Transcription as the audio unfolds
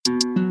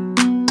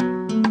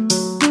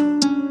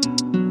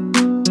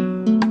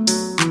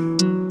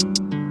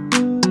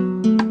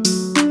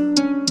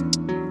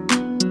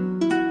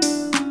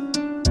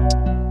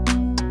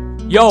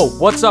Yo,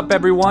 what's up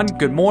everyone?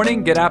 Good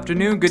morning, good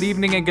afternoon, good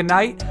evening, and good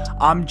night.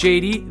 I'm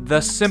JD, the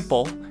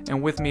Simple,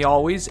 and with me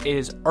always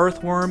is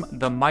Earthworm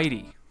the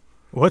Mighty.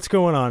 What's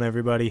going on,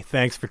 everybody?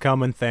 Thanks for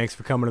coming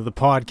to the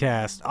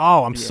podcast.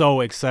 Oh, I'm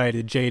so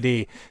excited,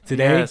 JD.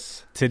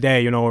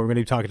 Today, you know what we're going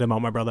to be talking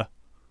about, my brother?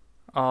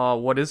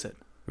 What is it?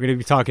 We're going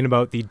to be talking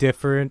about the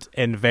different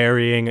and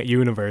varying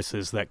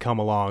universes that come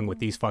along with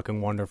these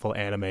fucking wonderful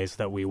animes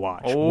that we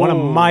watch. Oh. One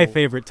of my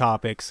favorite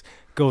topics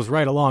goes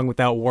right along with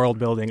that world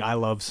building I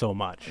love so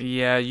much.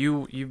 Yeah,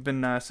 you've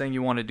been saying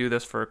you want to do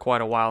this for quite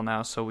a while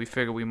now, so we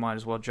figured we might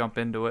as well jump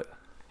into it.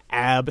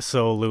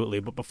 Absolutely.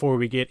 But before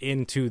we get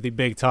into the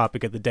big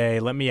topic of the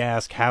day, let me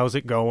ask, how's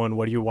it going?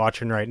 What are you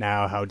watching right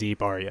now? How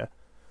deep are you?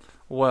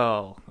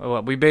 Well,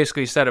 we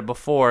basically said it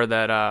before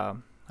that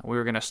we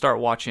were going to start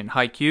watching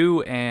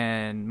Haikyuu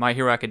and My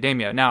Hero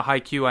Academia. Now,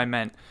 Haikyuu, I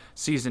meant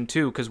Season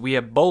 2, because we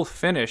have both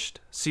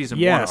finished Season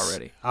 1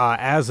 already.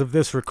 As of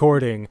this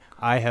recording,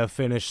 I have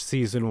finished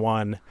Season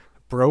 1.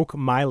 Broke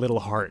my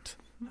little heart,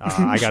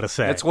 I gotta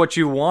say. That's what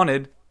you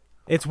wanted.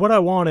 It's what I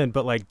wanted,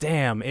 but like,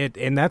 damn it,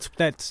 and that's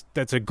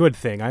a good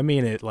thing. I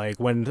mean it. Like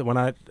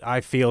when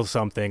I feel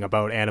something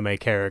about anime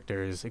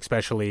characters,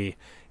 especially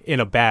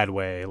in a bad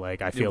way,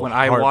 like I feel when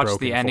I watched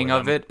the ending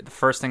of it, the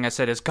first thing I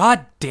said is,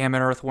 "God damn it,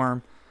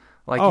 Earthworm!"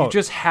 Like you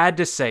just had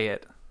to say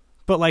it.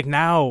 But like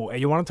now,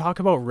 you want to talk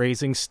about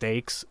raising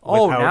stakes?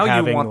 Now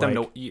having, you want them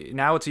to.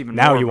 Now it's even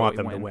more. Now you want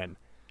them to win.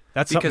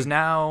 That's because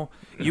now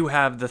you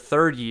have the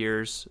third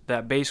years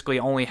that basically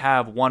only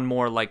have one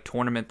more like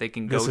tournament they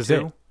can go to. This is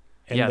it.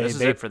 And this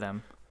is it for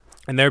them.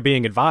 And they're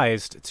being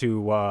advised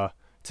to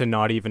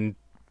not even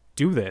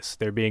do this.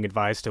 They're being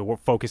advised to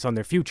focus on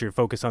their future,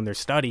 focus on their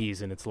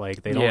studies, and it's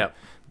like they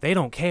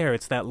don't care.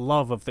 It's that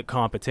love of the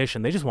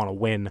competition. They just want to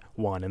win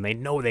one, and they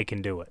know they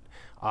can do it.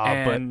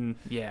 And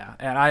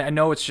I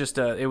know it's just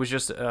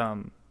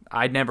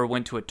I never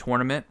went to a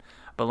tournament,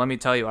 but let me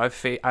tell you,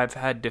 I've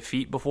had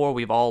defeat before.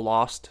 We've all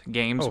lost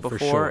games before, for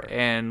sure.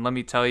 And let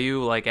me tell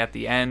you, like at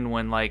the end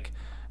when like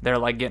they're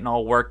like getting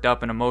all worked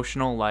up and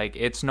emotional, like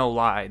it's no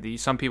lie.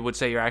 Some people would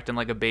say you're acting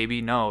like a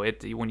baby. No,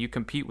 when you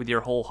compete with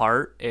your whole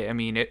heart,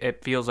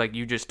 it feels like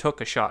you just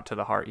took a shot to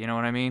the heart. You know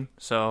what I mean?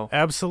 So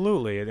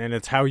absolutely, and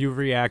it's how you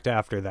react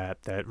after that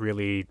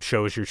really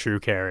shows your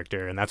true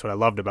character, and that's what I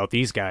loved about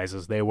these guys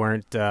is they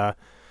weren't, they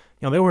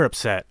were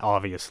upset.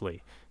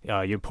 Obviously,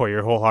 you pour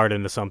your whole heart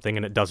into something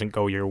and it doesn't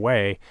go your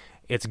way,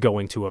 it's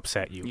going to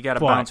upset you. You got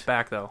to bounce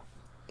back though.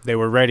 They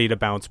were ready to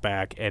bounce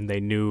back, and they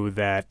knew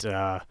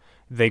that.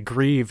 They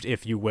grieved,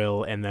 if you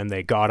will, and then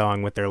they got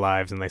on with their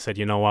lives, and they said,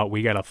 you know what,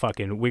 we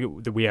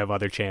have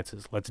other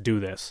chances. Let's do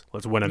this.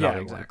 Let's win another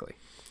one. Exactly.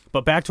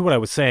 But back to what I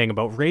was saying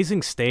about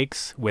raising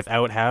stakes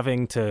without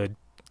having to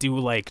do,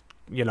 like,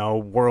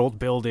 world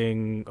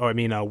building,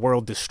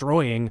 world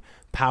destroying,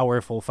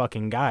 powerful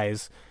fucking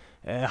guys.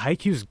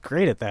 Haikyuu's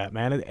great at that,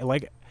 man.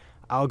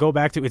 I'll go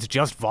back to, it's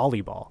just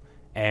volleyball.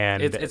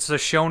 And it's the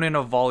shonen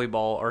of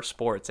volleyball or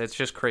sports. It's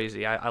just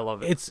crazy. I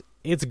love it.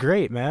 It's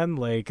great, man.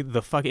 Like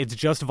it's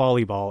just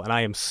volleyball, and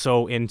I am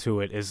so into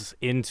it.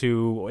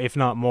 If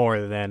not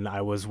more than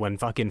I was when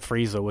fucking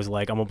Frieza was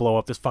like, "I'm gonna blow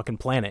up this fucking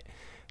planet."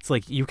 It's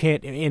like you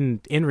can't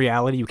in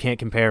reality you can't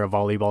compare a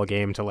volleyball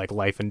game to like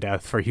life and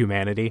death for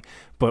humanity.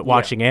 But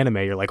watching anime,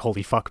 you're like,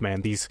 "Holy fuck,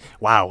 man!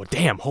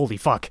 Holy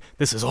fuck,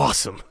 this is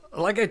awesome."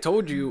 Like I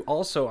told you,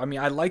 also,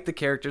 I like the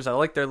characters, I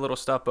like their little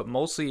stuff, but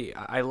mostly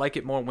I like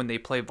it more when they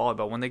play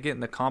volleyball. When they get in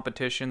the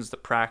competitions, the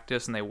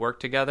practice, and they work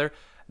together,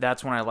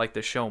 that's when I like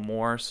the show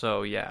more.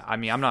 So, yeah,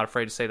 I'm not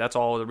afraid to say that's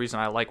all the reason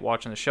I like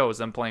watching the show is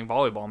them playing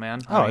volleyball,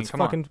 man.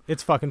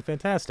 It's fucking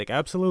fantastic,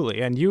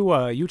 absolutely. And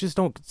you just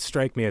don't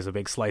strike me as a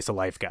big slice of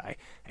life guy.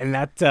 And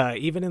that,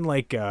 even in,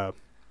 like...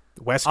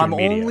 Western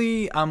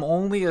media. I'm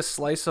only a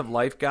slice of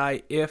life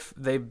guy if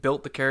they've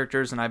built the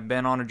characters and I've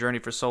been on a journey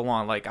for so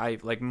long.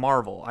 Like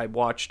Marvel. I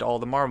watched all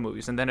the Marvel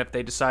movies, and then if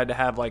they decide to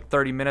have like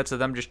 30 minutes of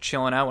them just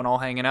chilling out and all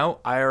hanging out,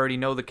 I already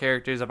know the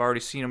characters. I've already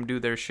seen them do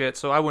their shit,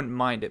 so I wouldn't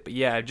mind it. But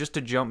yeah, just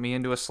to jump me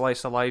into a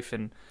slice of life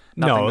and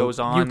nothing goes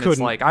on, it's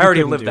like I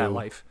already lived that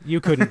life. You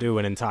couldn't do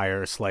an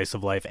entire slice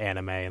of life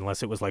anime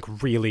unless it was like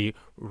really,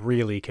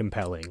 really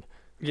compelling.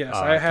 Yes,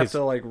 I have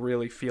to like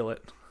really feel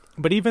it.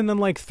 But even in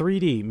like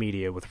 3D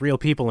media with real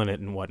people in it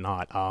and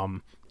whatnot,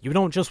 you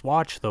don't just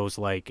watch those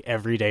like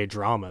everyday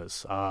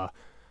dramas. No,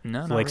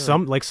 like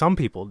really. some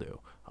people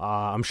do.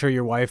 I'm sure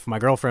my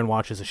girlfriend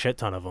watches a shit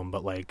ton of them,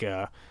 but like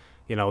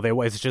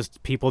it's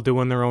just people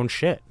doing their own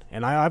shit.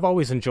 And I've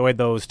always enjoyed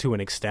those to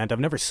an extent. I've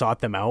never sought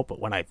them out, but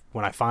when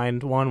I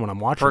find one, when I'm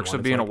watching Perks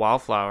of being a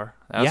wildflower.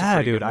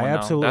 Yeah, dude, I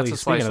absolutely. That's a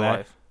slice of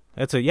life.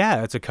 It's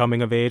a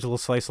coming of age little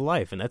slice of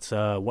life, and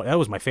that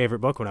was my favorite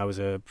book when I was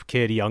a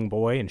kid, young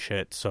boy, and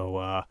shit.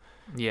 So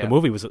the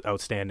movie was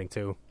outstanding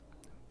too.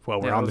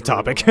 Well, we're on the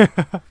topic. Really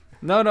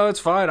well. No,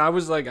 it's fine. I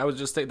was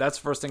just thinking, that's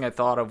the first thing I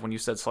thought of when you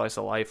said slice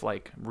of life,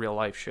 like real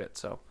life shit.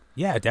 So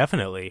Yeah,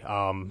 definitely.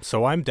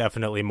 So I'm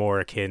definitely more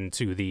akin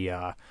to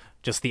the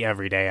just the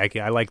everyday.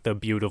 I like the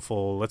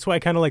beautiful. That's why I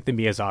kind of like the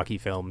Miyazaki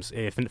films,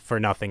 if for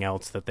nothing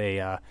else, that they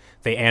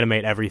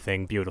animate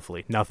everything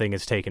beautifully. Nothing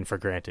is taken for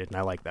granted, and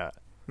I like that.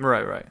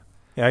 Right, right.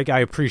 Yeah, I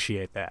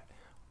appreciate that.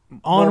 Well,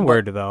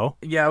 Onward, though.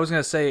 yeah, I was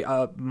gonna say,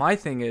 my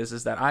thing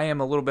is that I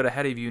am a little bit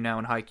ahead of you now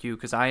in Haikyuu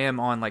because I am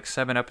on like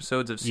 7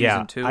 episodes of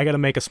season 2. I got to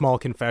make a small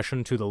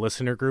confession to the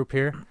listener group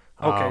here.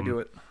 Okay, do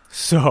it.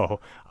 So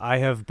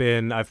I've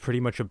pretty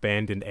much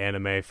abandoned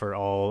anime for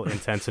all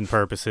intents and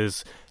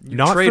purposes.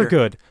 Not traitor. for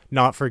good,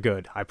 not for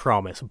good, I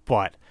promise.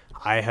 But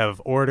I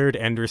have ordered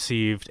and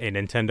received a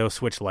Nintendo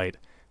Switch Lite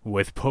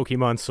with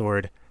Pokemon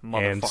Sword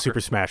and Super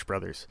Smash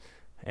Brothers.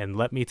 And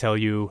let me tell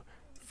you,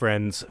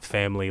 friends,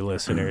 family,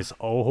 listeners,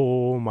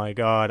 oh my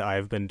god,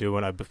 I've been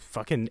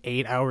fucking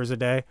 8 hours a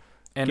day.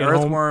 And Get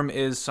Earthworm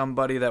is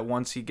somebody that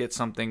once he gets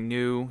something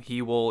new,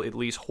 he will at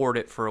least hoard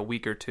it for a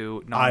week or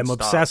two. Nonstop. I'm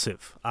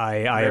obsessive. I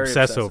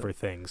obsess obsessive. over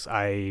things.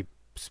 I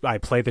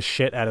play the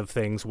shit out of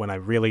things when I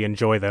really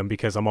enjoy them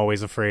because I'm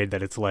always afraid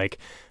that it's like,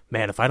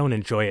 man, if I don't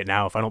enjoy it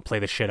now, if I don't play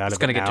the shit out of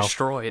it now, it's gonna get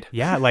destroyed.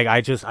 Yeah, like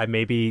I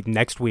maybe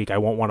next week I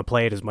won't want to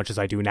play it as much as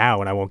I do now,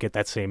 and I won't get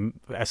that same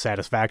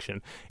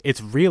satisfaction. It's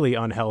really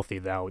unhealthy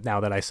though. Now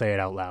that I say it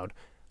out loud.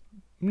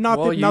 Not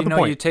the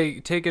point.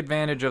 You take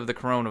advantage of the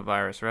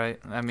coronavirus, right?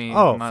 I mean,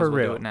 oh, might for as well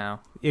real. do it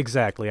now.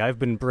 Exactly. I've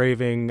been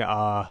braving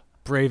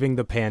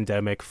the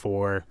pandemic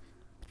for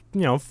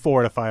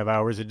 4 to 5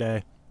 hours a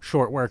day,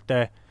 short work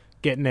day,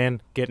 getting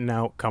in, getting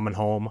out, coming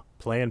home,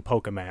 playing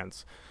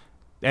Pokemons.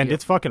 And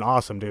It's fucking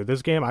awesome, dude.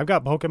 This game, I've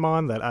got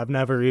Pokemon that I've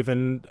never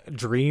even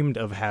dreamed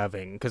of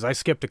having because I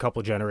skipped a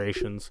couple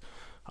generations.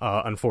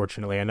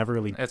 Unfortunately, I never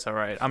really. It's all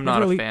right. I'm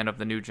not a fan of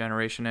the new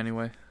generation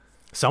anyway.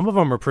 Some of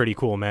them are pretty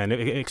cool, man.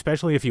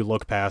 Especially if you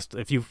look past,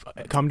 if you've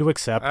come to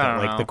accept that,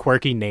 like the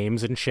quirky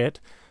names and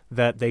shit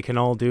that they can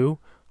all do.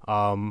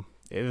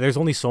 There's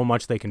only so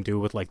much they can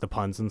do with like the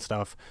puns and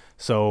stuff.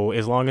 So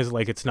as long as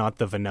like it's not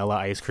the vanilla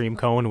ice cream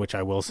cone, which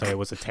I will say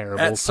was a terrible.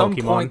 At some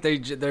Pokemon.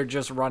 point, they're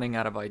just running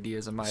out of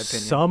ideas, in my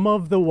opinion. Some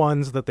of the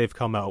ones that they've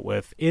come out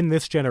with in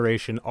this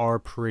generation are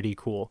pretty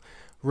cool.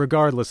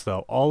 Regardless,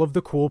 though, all of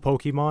the cool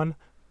Pokemon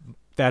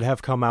that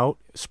have come out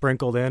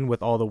sprinkled in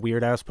with all the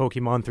weird ass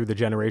Pokemon through the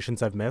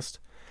generations I've missed.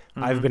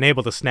 Mm-hmm. I've been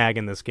able to snag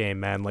in this game,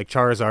 man. Like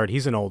Charizard,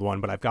 he's an old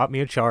one, but I've got me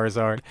a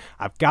Charizard.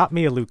 I've got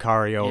me a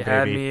Lucario, you baby.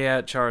 Had me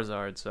at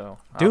Charizard, so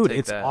dude, I'll take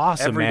it's that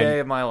awesome, every man. day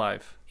of my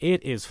life.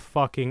 It is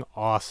fucking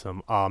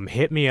awesome.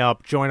 Hit me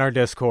up, join our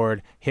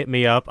Discord, hit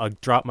me up, I'll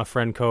drop my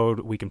friend code,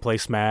 we can play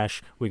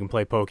Smash, we can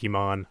play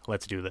Pokemon,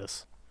 let's do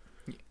this.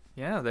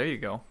 Yeah, there you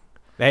go.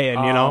 Hey,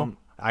 and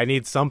I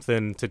need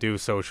something to do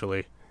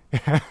socially.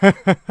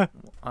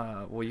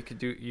 Well, you could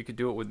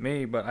do it with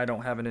me, but I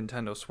don't have a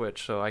Nintendo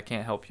Switch, so I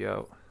can't help you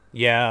out.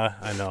 Yeah,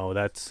 I know.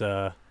 That's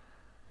well,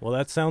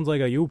 that sounds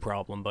like a you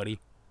problem, buddy.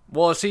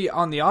 Well, see,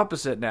 on the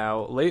opposite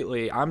now,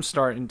 lately, I'm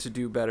starting to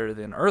do better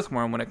than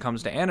Earthworm when it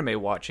comes to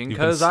anime watching,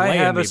 because I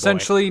have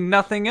essentially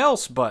nothing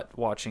else but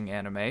watching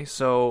anime.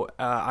 So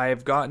I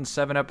have gotten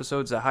 7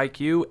 episodes of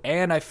Haikyuu,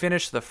 and I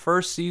finished the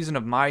first season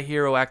of My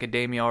Hero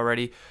Academia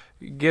already,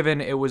 given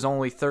it was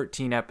only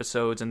 13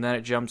 episodes, and then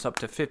it jumps up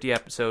to 50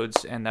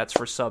 episodes, and that's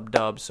for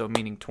sub-dub, so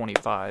meaning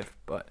 25.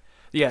 But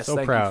yes, so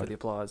thank proud. you for the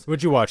applause.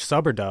 Would you watch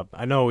sub or dub?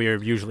 I know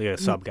you're usually a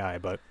sub guy,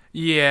 but...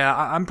 Yeah,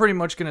 I'm pretty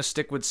much going to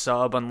stick with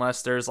sub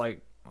unless there's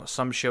like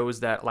some shows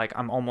that like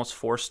I'm almost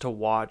forced to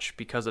watch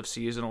because of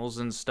seasonals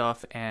and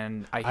stuff,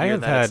 and I hear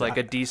that it's like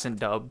a decent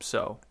dub,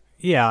 so...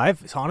 Yeah,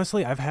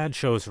 I've had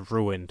shows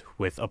ruined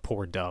with a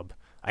poor dub.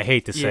 I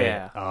hate to say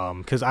it,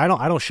 because I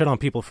don't shit on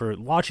people for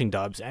watching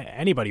dubs.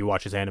 Anybody who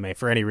watches anime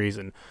for any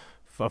reason,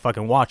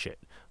 fucking watch it.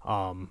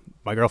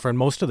 My girlfriend,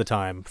 most of the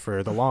time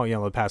for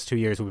the past 2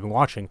 years we've been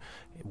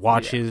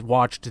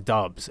watched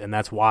dubs, and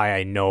that's why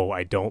I know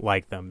I don't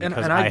like them,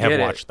 because I have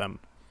watched them.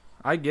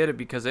 I get it,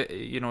 because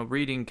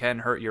reading can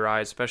hurt your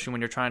eyes, especially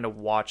when you're trying to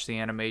watch the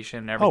animation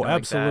and everything. Oh,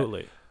 absolutely.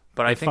 Like that.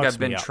 But I think I've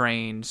been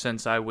trained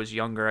since I was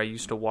younger. I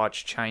used to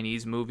watch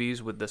Chinese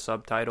movies with the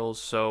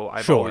subtitles, so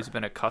I've always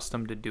been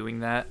accustomed to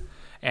doing that.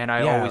 And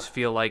I always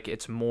feel like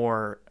it's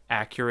more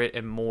accurate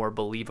and more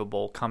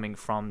believable coming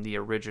from the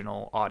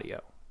original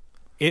audio.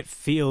 It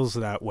feels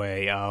that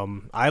way.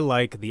 I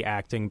like the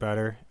acting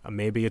better.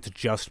 Maybe it's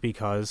just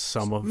because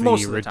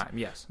most of the time,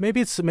 yes.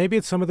 Maybe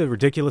it's some of the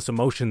ridiculous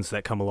emotions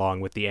that come along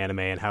with the anime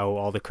and how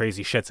all the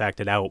crazy shit's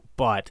acted out.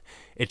 But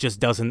it just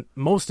doesn't.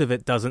 Most of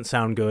it doesn't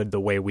sound good the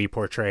way we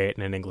portray it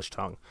in an English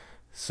tongue.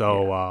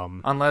 So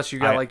unless you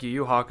got like Yu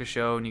Yu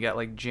Hakusho and you got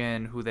like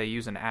Jin, who they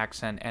use an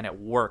accent and it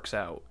works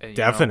out.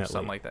 Definitely,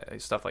 something like that,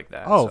 stuff like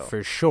that. Oh,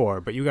 for sure.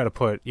 But you got to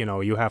put.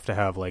 You have to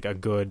have like a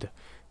good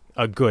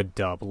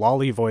dub.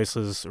 Lolly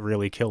voices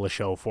really kill a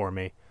show for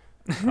me.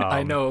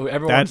 I know,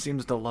 everyone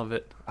seems to love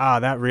it.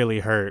 That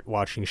really hurt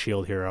watching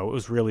Shield Hero. It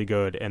was really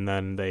good, and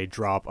then they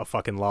drop a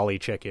fucking lolly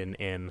chicken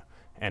in,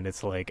 and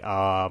it's like,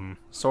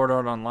 Sword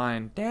Art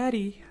Online,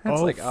 Daddy.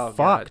 That's fuck,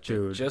 God,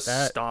 dude, just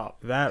that,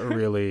 stop. That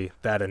really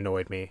that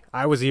annoyed me.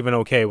 I was even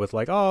okay with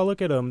like, oh,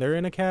 look at them, they're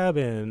in a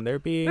cabin, they're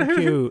being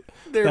cute,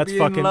 They're being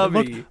fucking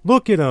lovey.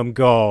 look at them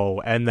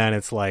go, and then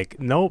it's like,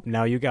 nope,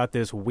 now you got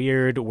this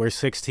weird, we're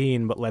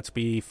 16, but let's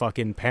be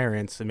fucking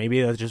parents, and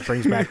maybe that just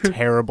brings back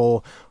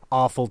terrible,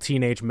 awful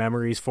teenage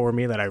memories for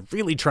me that I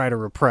really try to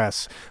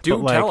repress. Do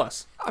but, tell like,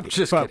 us. I'm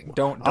just kidding.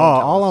 Don't all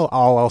tell us.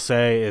 I'll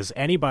say is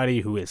anybody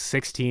who is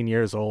 16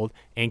 years old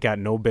ain't got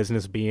no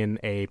business being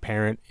a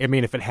parent. I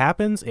mean, if it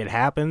happens, it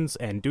happens,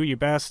 and do your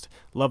best.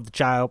 Love the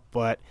child,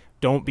 but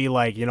don't be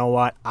like, you know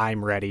what,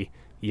 I'm ready.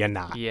 You're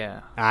not.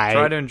 Yeah.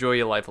 Try to enjoy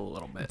your life a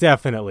little bit.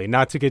 Definitely.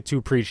 Not to get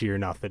too preachy or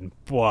nothing,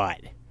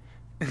 but,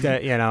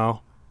 you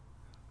know.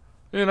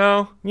 You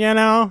know?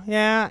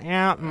 Yeah,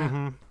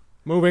 mm-hmm.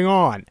 Moving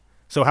on.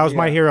 So how's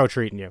My Hero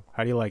treating you?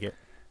 How do you like it?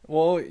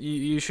 Well,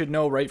 you should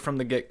know right from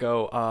the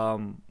get-go, I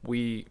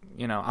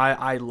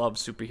love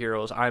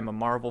superheroes. I'm a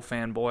Marvel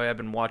fanboy. I've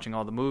been watching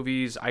all the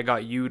movies. I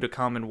got you to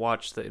come and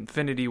watch the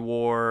Infinity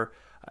War,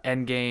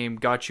 Endgame,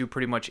 got you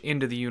pretty much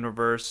into the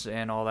universe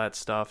and all that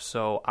stuff.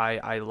 So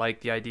I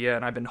like the idea,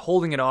 and I've been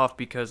holding it off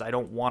because I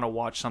don't want to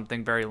watch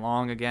something very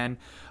long again.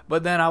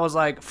 But then I was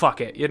like,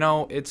 fuck it,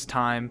 it's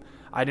time.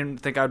 I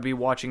didn't think I'd be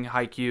watching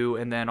Haikyuu,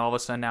 and then all of a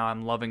sudden now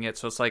I'm loving it.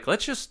 So it's like,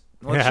 let's just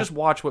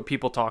watch what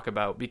people talk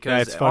about,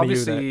 because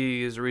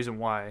obviously is the reason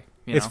why.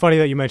 It's funny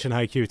that you mentioned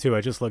Haikyuu too.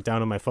 I just looked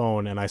down on my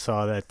phone and I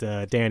saw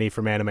that Danny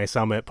from Anime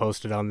Summit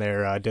posted on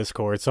their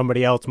Discord.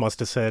 Somebody else must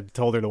have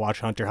told her to watch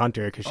Hunter x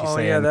Hunter because she's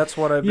saying, yeah, that's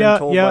what I've been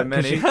told by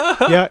many.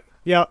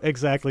 Yeah,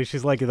 exactly.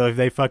 She's like,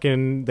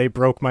 they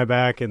broke my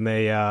back and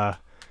they I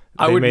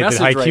would made message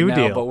the Haikyuu right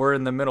deal. now, but we're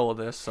in the middle of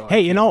this. So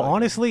hey,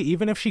 honestly,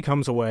 even if she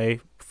comes away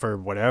for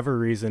whatever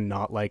reason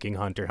not liking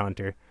Hunter x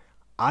Hunter,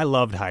 I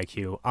loved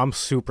Haikyuu. I'm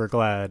super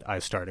glad I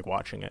started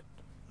watching it.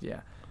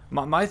 Yeah.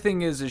 My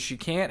thing is she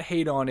can't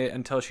hate on it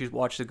until she's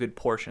watched a good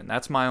portion.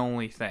 That's my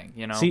only thing,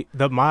 See,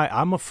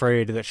 I'm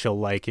afraid that she'll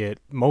like it.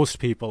 Most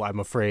people, I'm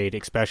afraid,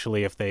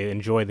 especially if they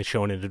enjoy the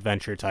shonen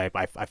adventure type,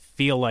 I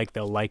feel like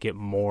they'll like it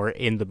more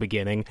in the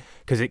beginning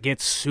because it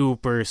gets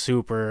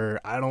super,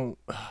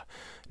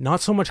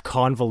 not so much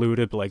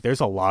convoluted, but like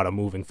there's a lot of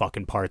moving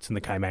fucking parts in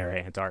the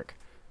Chimera Ant arc.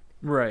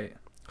 Right.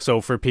 So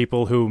for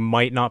people who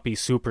might not be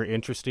super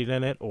interested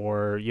in it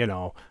or,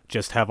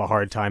 just have a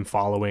hard time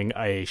following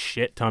a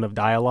shit ton of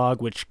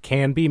dialogue, which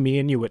can be me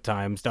and you at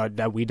times,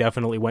 that we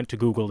definitely went to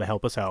Google to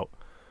help us out.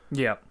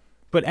 Yeah.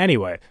 But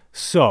anyway,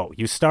 so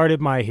you started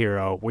My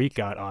Hero. We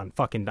got on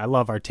I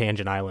love our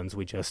tangent islands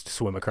we just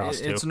swim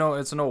across to. It's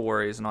no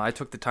worries. No, I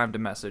took the time to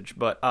message.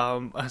 But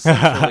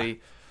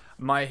essentially...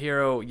 My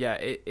Hero,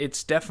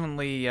 it's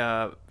definitely,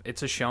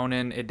 it's a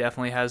shonen. It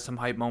definitely has some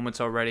hype moments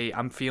already.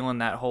 I'm feeling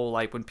that whole,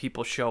 like, when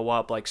people show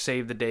up, like,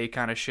 save the day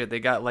kind of shit. They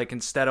got, like,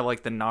 instead of,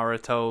 like, the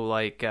Naruto,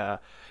 like,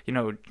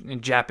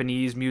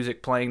 Japanese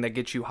music playing that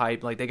gets you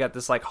hyped, like, they got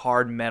this, like,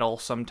 hard metal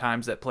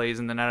sometimes that plays,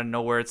 and then out of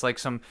nowhere, it's, like,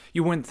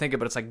 you wouldn't think it,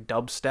 but it's, like,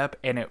 dubstep,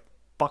 and it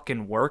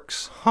fucking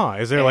works. Huh,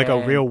 is there, like,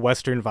 a real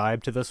Western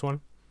vibe to this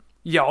one?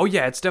 Yeah,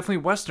 it's definitely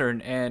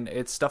Western, and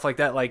it's stuff like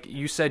that. Like,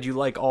 you said you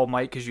like All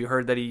Might because you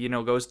heard that he,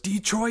 goes,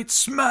 Detroit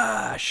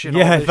Smash! And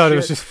yeah, all I thought shit. It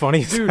was just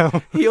funny.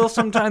 Dude, he'll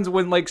sometimes,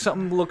 when, like,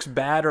 something looks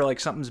bad or, like,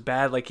 something's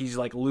bad, like, he's,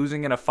 like,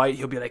 losing in a fight,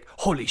 he'll be like,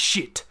 holy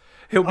shit!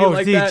 He'll be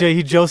like that.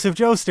 He Joseph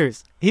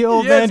Joesters.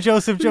 Man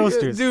Joseph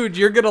Joesters. Dude,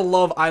 you're gonna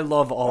love, I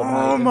love All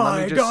Might. Oh my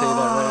let me just say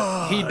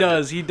that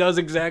right. He does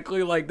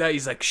exactly like that.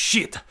 He's like,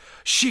 shit.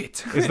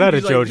 Is that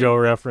a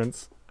JoJo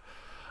reference?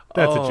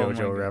 That's a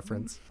JoJo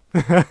reference.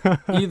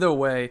 Either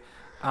way,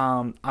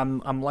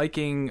 I'm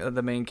liking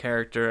the main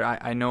character.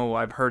 I know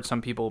I've heard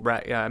some people.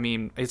 I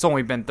mean, it's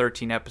only been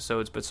 13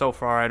 episodes, but so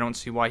far I don't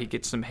see why he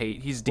gets some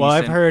hate. He's decent. Well,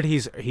 I've heard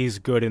he's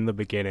good in the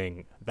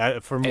beginning.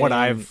 That from what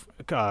I've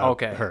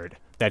heard,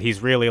 that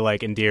he's really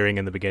like endearing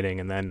in the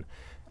beginning, and then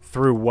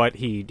through what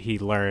he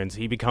learns,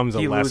 he becomes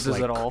he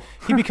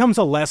becomes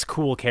a less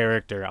cool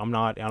character. I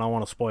don't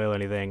want to spoil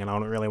anything, and I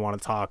don't really want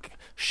to talk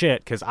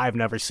shit because I've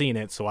never seen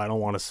it, so I don't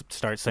want to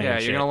start saying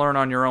shit. Yeah, you're gonna learn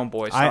on your own,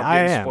 boy. Stop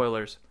getting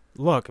spoilers.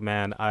 Look,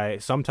 man,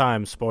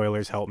 sometimes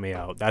spoilers help me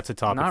out. That's a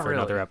topic for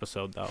another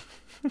episode, though.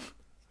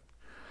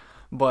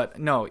 But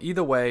no,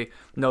 either way,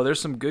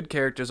 there's some good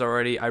characters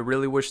already. I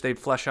really wish they'd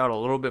flesh out a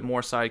little bit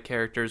more side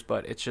characters,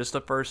 but it's just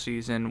the first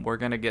season. We're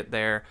gonna get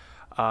there.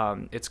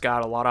 It's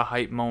got a lot of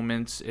hype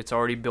moments. It's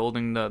already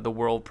building the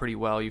world pretty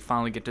well. You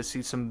finally get to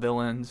see some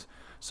villains.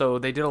 So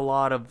they did a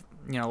lot of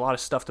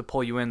stuff to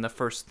pull you in the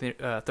first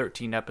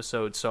 13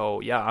 episodes. So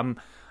yeah,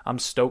 I'm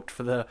stoked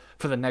for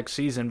the next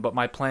season. But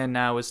my plan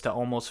now is to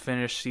almost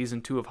finish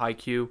season 2 of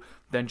Haikyuu,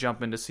 then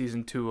jump into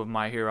season 2 of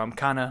My Hero. I'm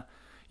kind of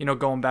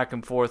going back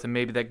and forth, and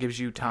maybe that gives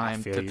you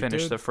time to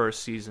finish the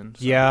first season.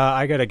 So. Yeah,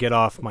 I gotta get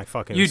off my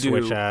fucking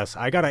Switch ass.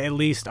 I gotta at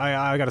least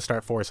I gotta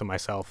start forcing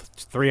myself.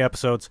 3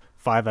 episodes,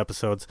 5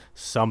 episodes,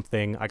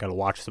 something. I gotta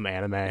watch some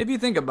anime. If you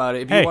think about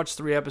it, if you watch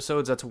 3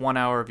 episodes, that's 1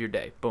 hour of your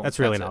day. Boom. That's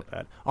really not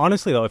bad.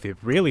 Honestly, though, if you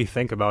really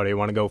think about it, you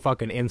want to go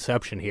fucking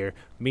Inception here.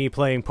 Me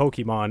playing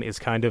Pokemon is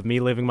kind of me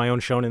living my own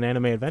shonen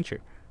anime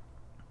adventure.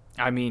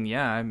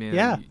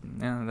 Yeah,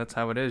 that's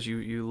how it is.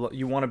 You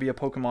want to be a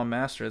Pokemon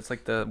master. It's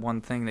like the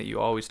one thing that you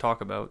always talk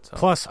about. So.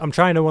 Plus, I'm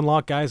trying to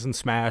unlock guys in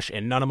Smash,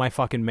 and none of my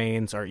fucking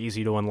mains are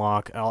easy to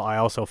unlock. I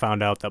also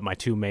found out that my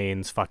 2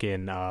 mains,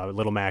 fucking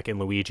Little Mac and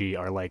Luigi,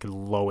 are like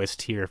lowest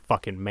tier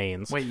fucking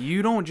mains. Wait,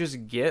 you don't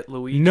just get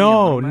Luigi?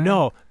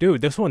 No,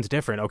 dude, this one's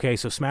different. Okay,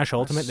 so Smash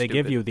Ultimate, they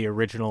give you the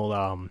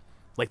original,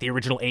 like the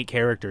original 8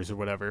 characters or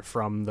whatever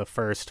from the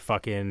first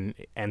fucking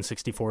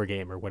N64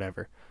 game or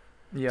whatever.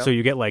 Yeah. So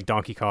you get like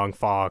Donkey Kong,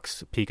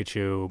 Fox,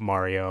 Pikachu,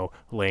 Mario,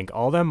 Link,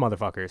 all them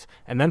motherfuckers.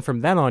 And then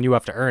from then on, you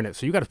have to earn it.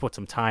 So you got to put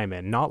some time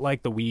in. Not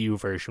like the Wii U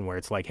version where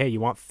it's like, hey, you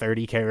want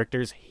 30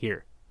 characters?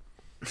 Here.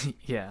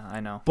 Yeah, I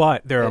know.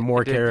 But there are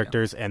more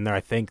characters, and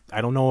I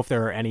don't know if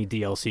there are any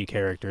DLC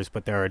characters,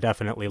 but there are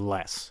definitely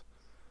less.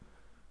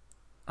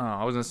 Oh,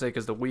 I was going to say,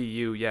 because the Wii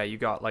U, yeah, you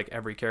got like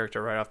every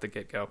character right off the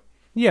get-go.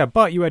 Yeah,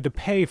 but you had to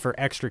pay for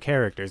extra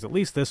characters. At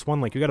least this one,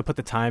 like, you got to put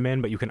the time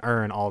in, but you can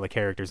earn all the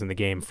characters in the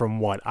game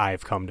from what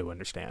I've come to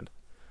understand.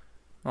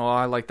 Well,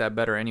 I like that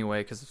better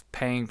anyway, because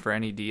paying for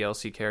any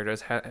DLC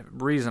characters,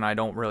 reason I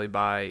don't really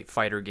buy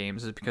fighter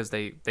games is because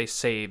they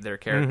save their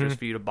characters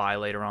for you to buy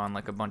later on,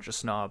 like a bunch of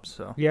snobs.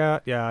 So yeah,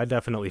 I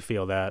definitely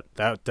feel that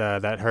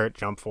hurt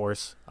Jump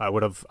Force.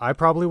 I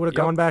probably would have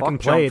gone back and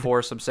played Jump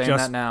Force. I'm saying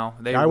that now.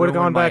 I would have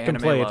gone back and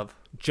played love.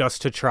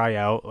 Just to try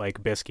out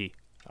like Bisky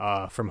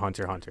from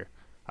Hunter x Hunter.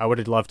 I would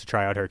have loved to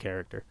try out her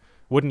character.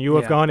 Wouldn't you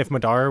have gone if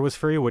Madara was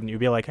free? Wouldn't you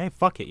be like, hey,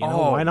 fuck it,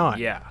 why not?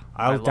 Yeah,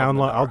 I'll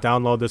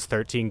download this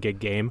 13 gig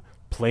game,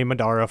 play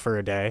Madara for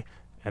a day,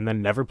 and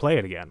then never play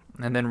it again.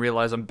 And then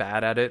realize I'm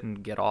bad at it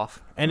and get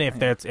off. And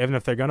even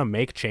if they're gonna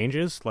make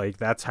changes, like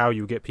that's how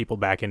you get people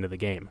back into the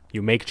game.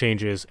 You make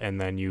changes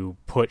and then you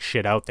put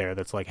shit out there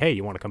that's like, hey,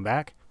 you want to come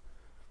back?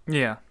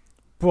 Yeah.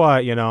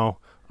 But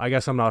I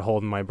guess I'm not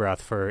holding my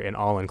breath for an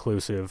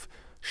all-inclusive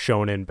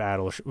shonen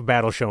battle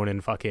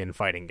shonen fucking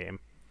fighting game.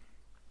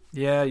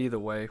 Yeah, either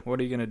way.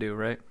 What are you going to do,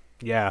 right?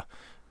 Yeah.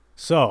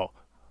 So,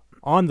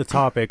 on the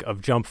topic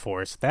of Jump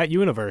Force, that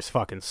universe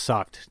fucking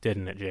sucked,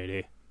 didn't it,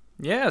 JD?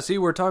 Yeah, see,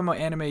 we're talking about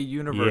anime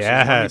universes.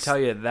 Yes. Let me tell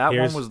you, that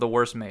one was the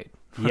worst made.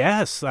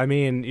 Yes, I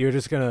mean, you're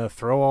just going to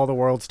throw all the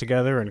worlds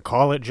together and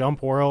call it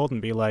Jump World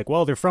and be like,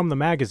 well, they're from the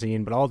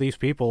magazine, but all these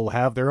people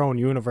have their own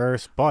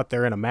universe, but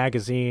they're in a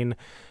magazine.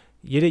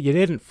 You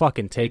didn't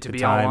fucking take the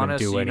time and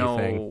do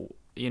anything.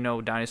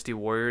 Dynasty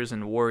Warriors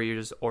and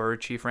Warriors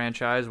Orochi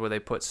franchise where they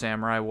put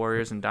Samurai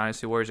Warriors and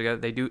Dynasty Warriors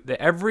together.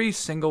 Every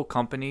single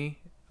company,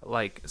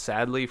 like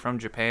sadly from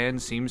Japan,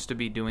 seems to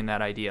be doing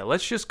that idea.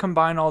 Let's just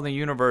combine all the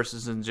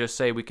universes and just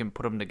say we can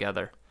put them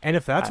together. And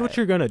if that's what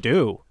you're gonna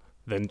do,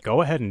 then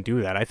go ahead and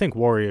do that. I think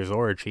Warriors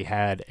Orochi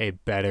had a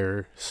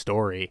better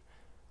story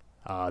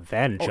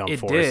than Jump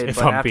Force. Did, if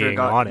but I'm being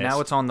honest. Now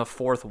it's on the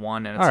 4th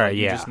one, and it's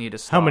you just need to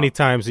stop. How many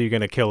times are you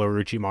gonna kill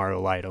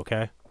Orochimaru Light?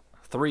 Okay.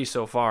 3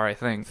 so far, I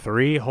think.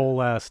 3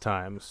 whole ass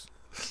times.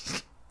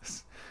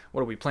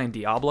 What are we playing,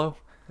 Diablo?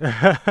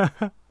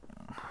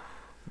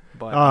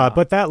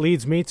 But that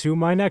leads me to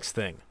my next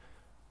thing.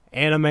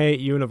 Anime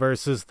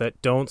universes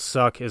that don't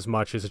suck as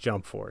much as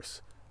Jump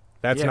Force.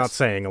 That's not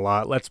saying a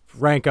lot. Let's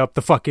rank up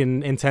the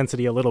fucking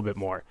intensity a little bit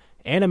more.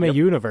 Anime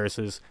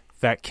universes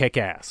that kick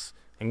ass.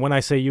 And when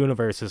I say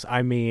universes,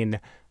 I mean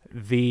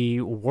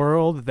the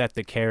world that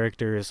the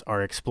characters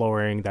are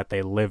exploring, that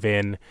they live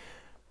in.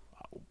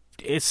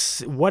 It's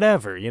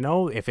whatever,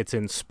 if it's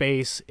in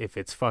space, if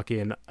it's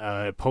fucking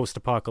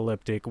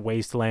post-apocalyptic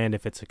wasteland,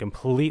 if it's a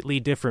completely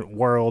different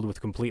world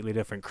with completely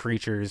different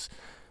creatures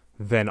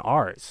than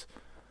ours.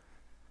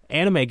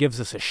 Anime gives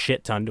us a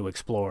shit ton to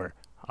explore.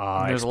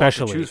 There's a lot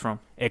to choose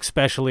from.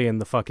 Especially in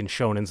the fucking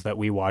shonens that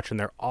we watch, and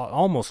they're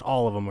almost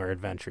all of them are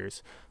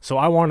adventures. So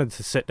I wanted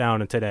to sit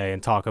down today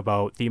and talk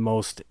about the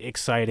most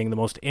exciting, the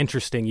most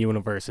interesting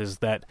universes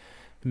that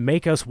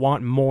make us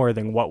want more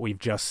than what we've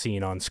just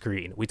seen on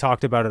screen. We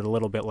talked about it a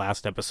little bit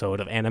last episode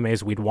of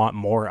animes we'd want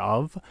more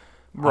of.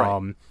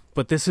 Right.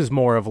 But this is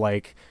more of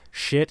like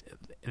shit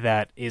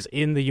that is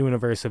in the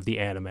universe of the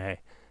anime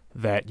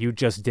that you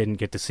just didn't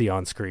get to see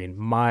on screen.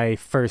 My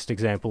first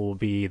example will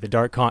be the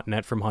Dark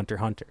Continent from Hunter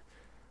x Hunter.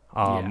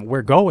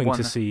 We're going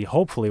to see,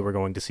 hopefully we're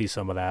going to see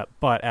some of that,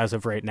 but as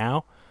of right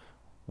now,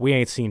 we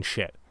ain't seen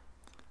shit.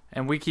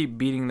 And we keep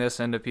beating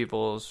this into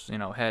people's,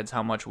 heads,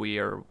 how much we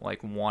are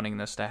like wanting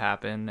this to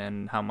happen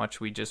and how much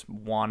we just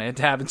want it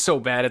to happen so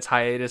bad. It's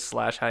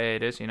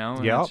hiatus/hiatus,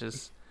 and it's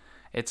just,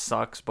 it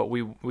sucks, but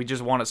we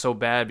just want it so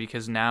bad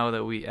because now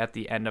that we at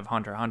the end of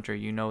Hunter x Hunter,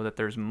 that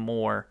there's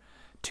more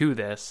to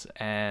this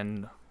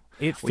and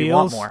we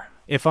want more.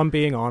 If I'm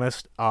being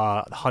honest,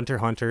 Hunter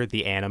x Hunter,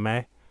 the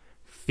anime,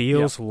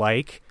 feels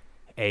like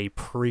a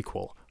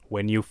prequel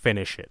when you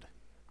finish it.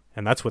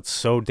 And that's what's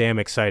so damn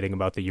exciting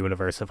about the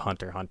universe of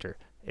Hunter x Hunter,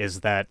 is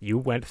that you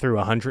went through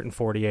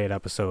 148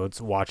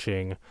 episodes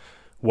watching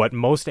what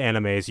most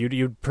animes,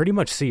 you'd pretty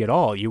much see it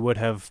all. You would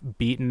have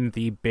beaten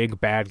the big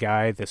bad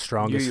guy, the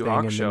strongest Yu Yu thing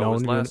in the Hakusho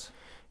was known. less.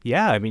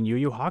 Yeah, I mean, Yu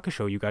Yu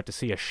Hakusho, you got to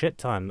see a shit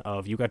ton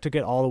of. You got to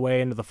get all the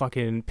way into the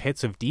fucking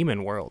pits of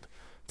Demon World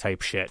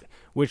type shit,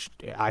 which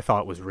I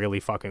thought was really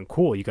fucking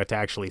cool. You got to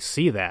actually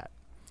see that.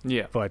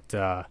 Yeah. But,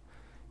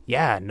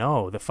 yeah,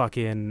 no,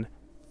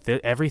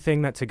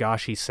 everything that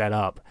Togashi set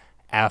up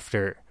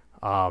after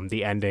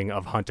the ending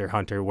of Hunter x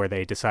Hunter, where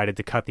they decided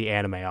to cut the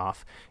anime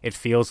off, it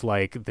feels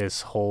like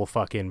this whole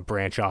fucking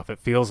branch off. It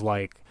feels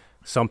like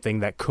something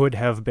that could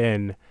have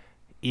been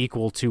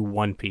equal to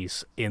One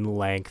Piece in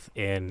length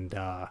and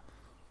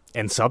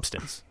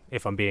substance,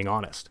 if I'm being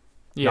honest.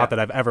 Yeah. Not that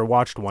I've ever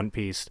watched One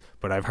Piece,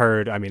 but I've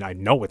heard, I mean, I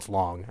know it's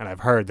long, and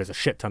I've heard there's a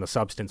shit ton of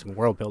substance and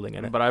world building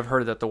in it. But I've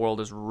heard that the world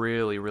is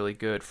really, really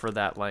good for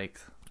that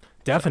length.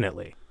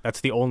 Definitely.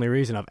 That's the only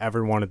reason I've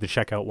ever wanted to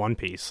check out One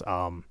Piece.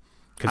 I'm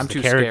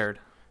too scared.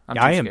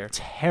 I am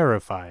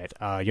terrified.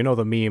 You know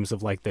the memes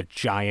of like the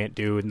giant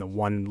dude and the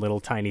one little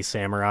tiny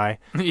samurai?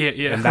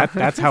 Yeah. And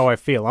that's how I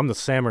feel. I'm the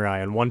samurai,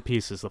 and One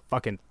Piece is the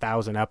fucking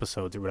 1,000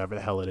 episodes or whatever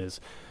the hell it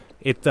is.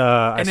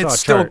 And it's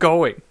still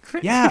going.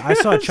 Yeah, I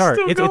saw a chart.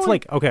 Still It's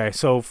like, okay,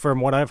 so from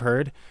what I've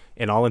heard,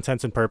 in all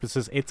intents and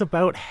purposes, it's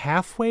about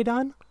halfway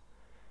done.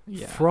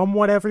 Yeah. From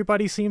what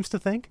everybody seems to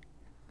think.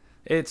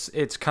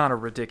 It's kind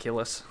of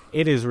ridiculous.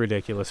 It is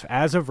ridiculous.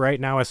 As of right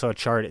now, I saw a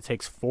chart. It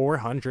takes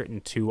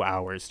 402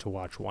 hours to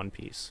watch One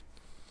Piece.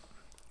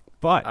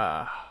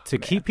 But to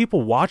keep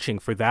people watching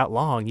for that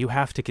long, you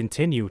have to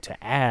continue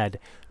to add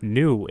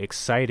new,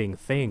 exciting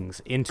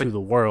things into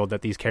the world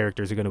that these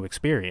characters are going to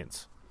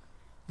experience.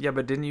 Yeah,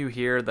 but didn't you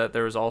hear that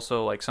there was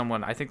also like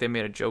someone, I think they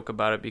made a joke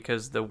about it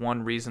because the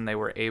one reason they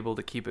were able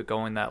to keep it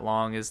going that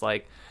long is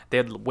like they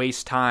had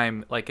waste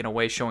time, like in a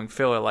way showing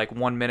filler. Like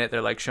 1 minute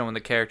they're like showing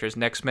the characters,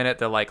 next minute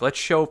they're like, let's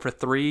show for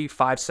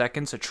 3-5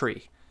 seconds a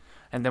tree,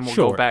 and then we'll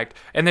go back,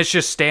 and it's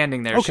just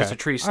standing there. It's just a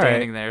tree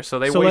standing there, so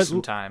they waste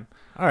some time.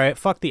 All right,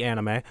 fuck the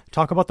anime.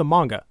 Talk about the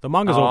manga. The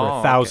manga's over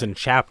 1,000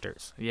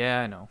 chapters.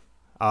 Yeah, I know.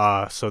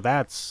 So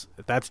that's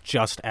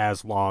just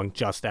as long,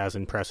 just as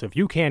impressive.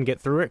 You can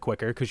get through it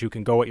quicker because you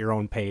can go at your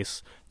own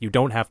pace. You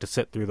don't have to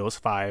sit through those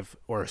 5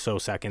 or so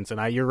seconds.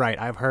 And you're right.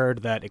 I've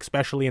heard that,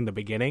 especially in the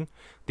beginning,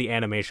 the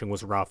animation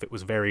was rough. It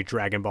was very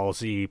Dragon Ball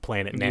Z,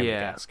 Planet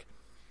Namek-esque.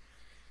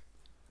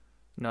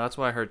 No, that's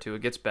what I heard too.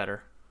 It gets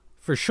better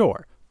for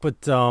sure.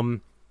 But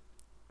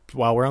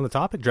while we're on the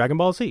topic, Dragon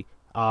Ball Z,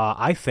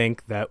 I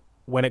think that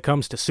when it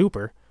comes to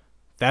Super,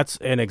 that's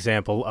an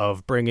example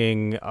of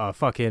bringing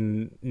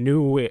fucking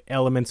new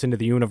elements into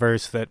the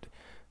universe that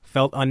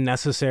felt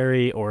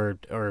unnecessary or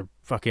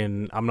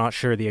fucking, I'm not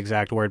sure the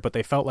exact word, but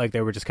they felt like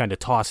they were just kind of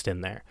tossed in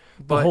there.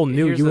 The whole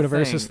new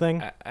universes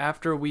thing.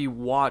 After we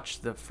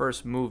watched the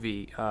first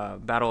movie,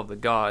 Battle of the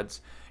Gods,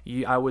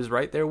 I was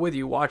right there with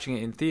you watching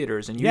it in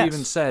theaters, and you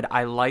even said,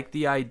 I like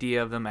the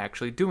idea of them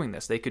actually doing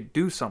this. They could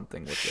do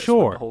something with this,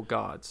 with the whole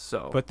gods.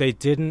 So, but they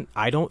didn't.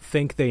 I don't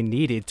think they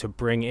needed to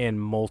bring in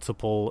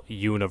multiple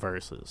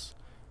universes.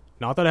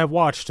 Not that I've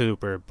watched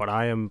Super, but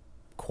I am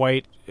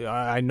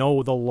I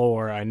know the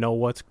lore. I know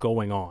what's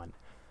going on.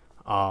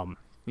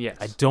 Yes.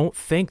 I don't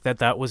think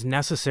that was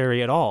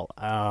necessary at all.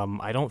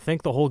 I don't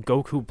think the whole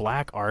Goku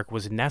Black arc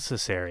was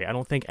necessary. I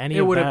don't think any of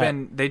that... It would have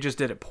been... They just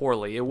did it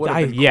poorly. It would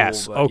have been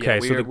yes, cool. Okay.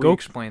 Yeah, so we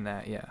explained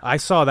that, yeah. I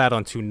saw that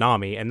on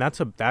Toonami, and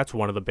that's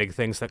one of the big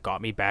things that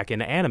got me back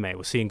into anime,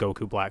 was seeing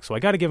Goku Black. So I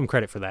got to give him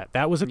credit for that.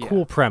 That was a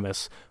cool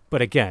premise,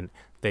 but again,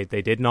 they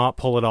did not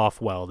pull it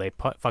off well. They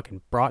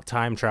fucking brought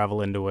time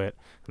travel into it,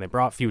 and they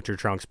brought Future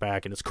Trunks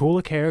back, and as cool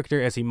a character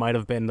as he might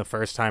have been the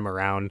first time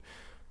around,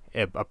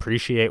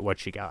 appreciate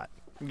what you got.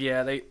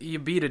 Yeah, you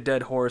beat a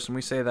dead horse, and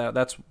we say that.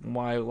 That's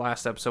why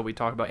last episode we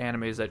talked about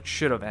animes that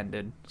should have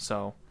ended.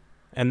 So,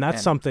 and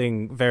that's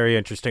something very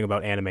interesting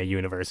about anime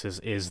universes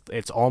is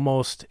it's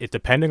almost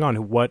depending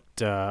on what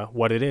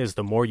it is.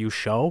 The more you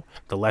show,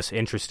 the less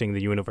interesting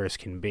the universe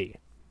can be.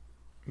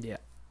 Yeah,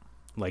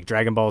 like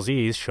Dragon Ball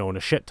Z's shown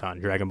a shit ton.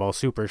 Dragon Ball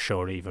Super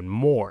showed even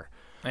more.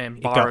 And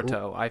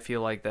Boruto, I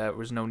feel like there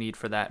was no need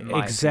for that. In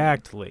my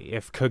opinion.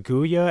 If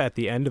Kaguya at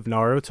the end of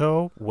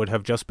Naruto would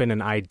have just been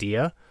an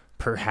idea.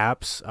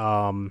 Perhaps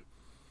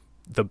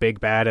the big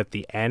bad at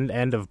the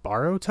end of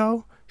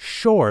Boruto?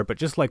 Sure, but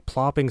just like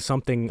plopping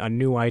a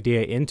new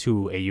idea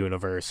into a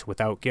universe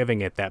without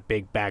giving it that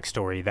big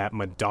backstory, that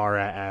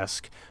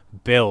Madara-esque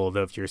build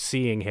of you're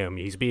seeing him,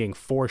 he's being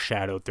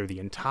foreshadowed through the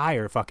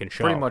entire fucking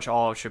show. Pretty much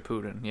all of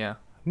Shippuden, yeah.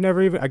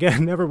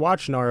 Never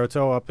watched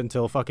Naruto up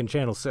until fucking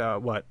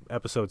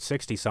episode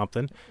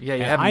 60-something. Yeah,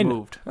 you haven't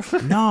moved.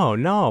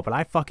 No, but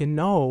I fucking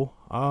know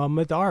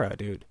Madara,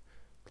 dude.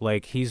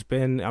 Like,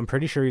 I'm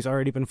pretty sure he's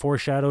already been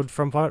foreshadowed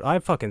from what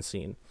I've fucking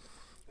seen.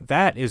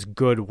 That is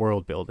good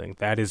world building.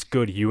 That is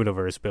good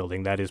universe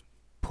building. That is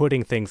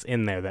putting things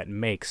in there that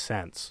make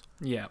sense.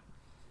 Yeah.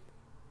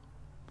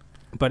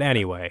 But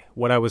anyway,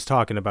 what I was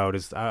talking about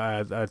is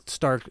a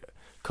stark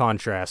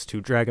contrast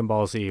to Dragon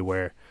Ball Z,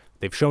 where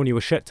they've shown you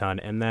a shit ton,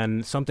 and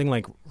then something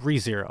like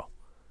ReZero,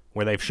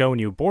 where they've shown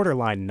you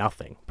borderline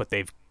nothing, but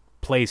they've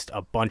placed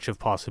a bunch of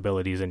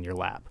possibilities in your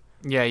lap.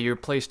 Yeah, you're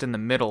placed in the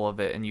middle of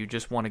it, and you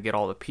just want to get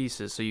all the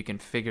pieces so you can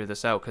figure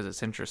this out because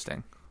it's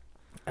interesting.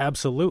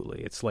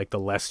 Absolutely. It's like the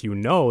less you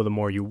know, the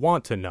more you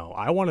want to know.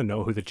 I want to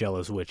know who the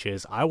Jealous Witch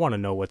is. I want to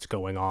know what's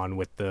going on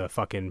with the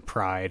fucking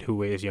Pride,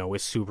 who is, is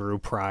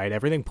Subaru Pride.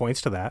 Everything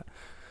points to that.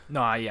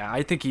 No, yeah,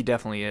 I think he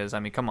definitely is. I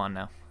mean, come on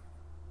now.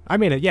 I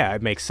mean, yeah,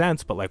 it makes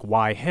sense, but like,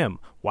 why him?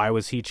 Why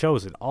was he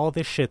chosen? All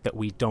this shit that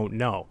we don't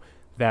know.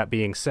 That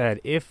being said,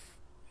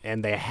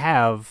 and they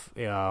have,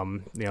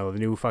 the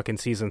new fucking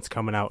season's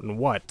coming out in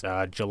what,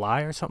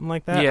 July or something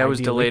like that? Yeah, it was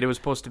delayed. It was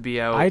supposed to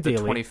be out Ideally.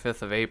 the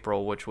 25th of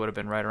April, which would have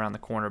been right around the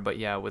corner. But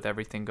yeah, with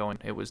everything going,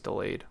 it was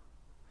delayed.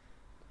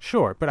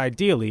 Sure, but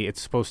ideally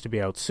it's supposed to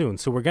be out soon,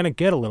 so we're going to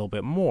get a little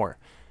bit more.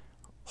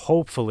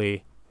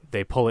 Hopefully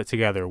they pull it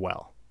together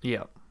well.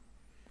 Yeah.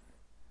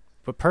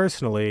 But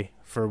personally,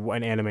 for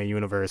an anime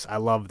universe, I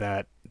love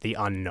that the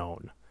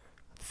unknown.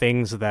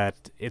 Things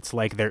that it's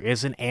like there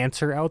is an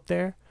answer out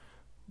there,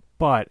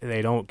 but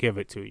they don't give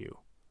it to you.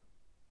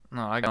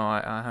 No, I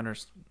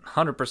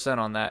 100%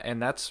 on that,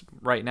 and that's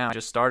right now. I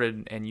just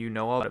started, and you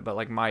know about it, but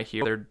like My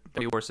Hero,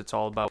 of course, it's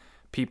all about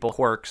people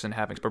quirks and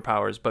having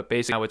superpowers, but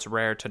basically now it's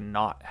rare to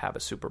not have a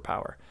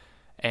superpower,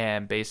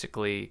 and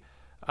basically,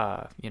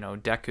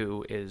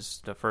 Deku is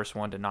the first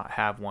one to not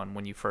have one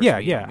when you first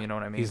meet him, you know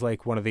what I mean? He's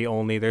like one of the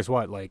only, there's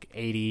like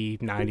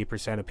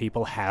 80-90% of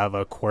people have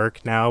a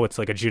quirk now. It's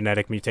like a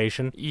genetic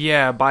mutation.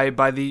 Yeah, by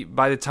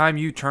the time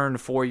you turn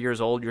 4 years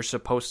old, you're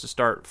supposed to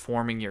start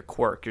forming your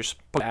quirk. You're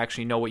supposed to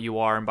actually know what you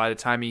are, and by the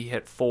time he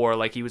hit 4,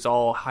 like, he was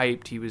all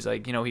hyped. He was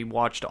like, he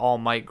watched All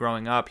Might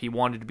growing up. He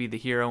wanted to be the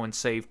hero and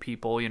save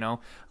people,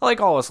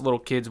 like all us little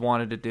kids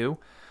wanted to do.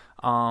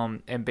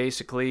 And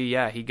basically,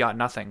 yeah, he got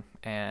nothing,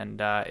 and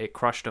it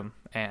crushed him.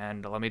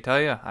 And let me tell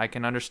you, I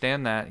can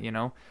understand that.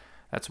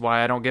 That's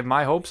why I don't give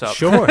my hopes up.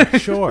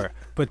 Sure.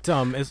 But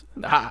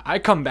I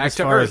come back as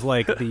to far Earth. as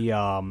like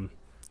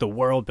the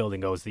world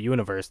building goes, the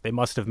universe, they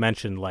must have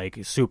mentioned like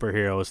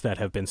superheroes that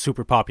have been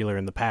super popular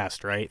in the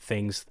past, right?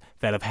 Things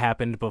that have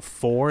happened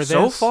before this.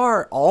 So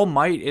far, All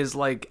Might is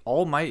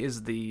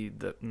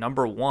the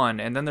number one,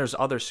 and then there's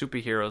other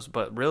superheroes,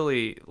 but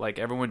really, like,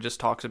 everyone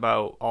just talks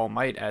about All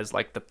Might as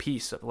like the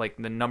piece of like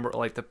the number,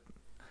 like the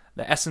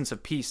essence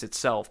of peace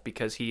itself,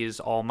 because he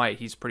is All Might.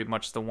 He's pretty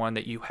much the one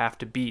that you have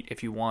to beat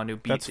if you want to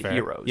beat That's the fair.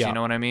 heroes. Yeah. You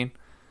know what I mean?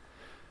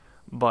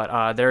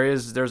 But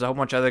there's a whole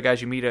bunch of other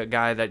guys. You meet a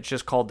guy that's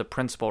just called the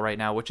Principal right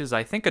now, which is,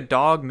 I think, a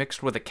dog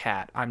mixed with a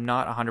cat. I'm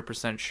not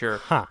 100% sure.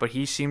 But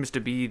he seems to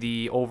be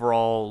the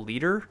overall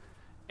leader,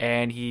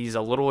 and he's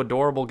a little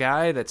adorable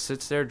guy that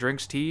sits there,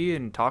 drinks tea,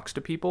 and talks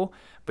to people,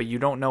 but you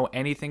don't know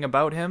anything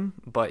about him.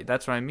 But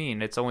that's what I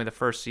mean. It's only the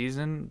first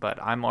season, but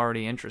I'm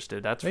already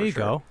interested. That's for sure. There you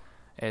go.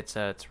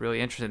 It's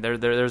really interesting.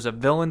 There's a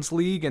villains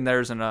league, and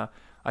there's a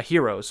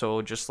hero.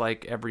 So just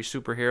like every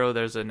superhero,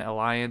 there's an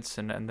alliance,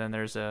 and then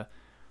there's an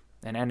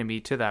enemy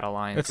to that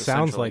alliance. It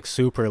sounds like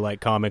super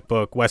like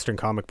Western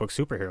comic book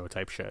superhero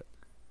type shit.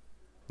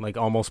 Like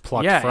almost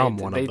plucked from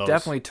one of those. They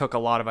definitely took a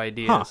lot of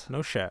ideas. Huh,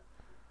 no shit.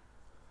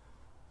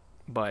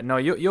 But no,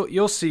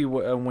 you'll see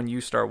when you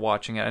start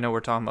watching it. I know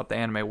we're talking about the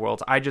anime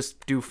worlds. I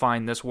just do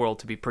find this world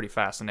to be pretty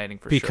fascinating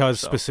for sure.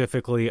 Because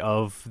specifically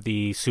of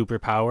the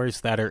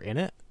superpowers that are in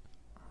it?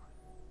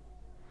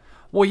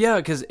 Well, yeah,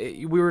 because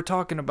we were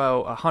talking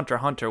about Hunter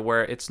x Hunter,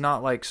 where it's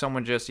not like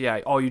someone just,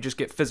 you just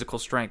get physical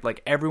strength.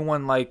 Like,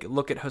 everyone, like,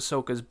 look at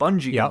Hisoka's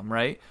bungee gum,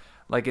 right?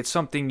 Like, it's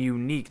something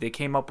unique. They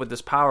came up with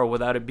this power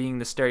without it being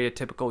the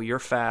stereotypical, you're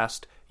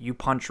fast, you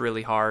punch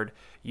really hard,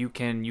 you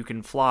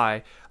can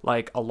fly.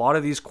 Like, a lot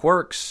of these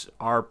quirks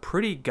are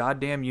pretty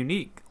goddamn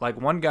unique.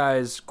 Like, one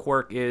guy's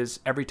quirk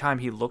is every time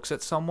he looks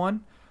at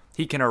someone,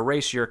 he can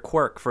erase your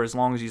quirk for as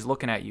long as he's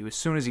looking at you. As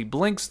soon as he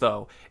blinks,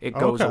 though, it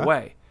goes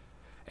away.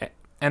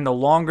 And the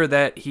longer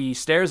that he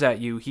stares at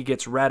you, he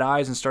gets red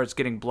eyes and starts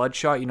getting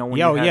bloodshot. When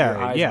you have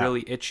your eyes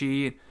really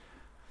itchy.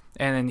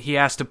 And then he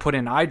has to put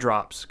in eye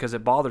drops because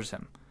it bothers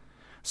him.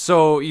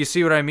 So you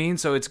see what I mean?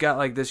 So it's got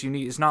like this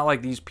unique... It's not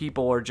like these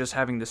people are just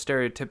having the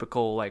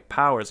stereotypical like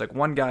powers. Like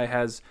one guy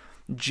has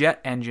jet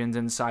engines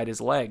inside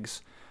his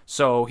legs.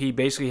 So he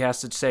basically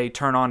has to say,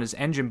 turn on his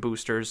engine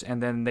boosters,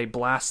 and then they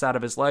blast out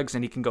of his legs,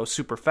 and he can go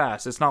super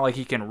fast. It's not like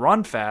he can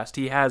run fast.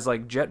 He has,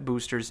 like, jet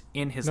boosters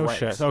in his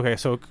legs. No shit. Okay,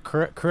 so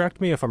correct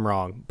me if I'm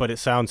wrong, but it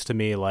sounds to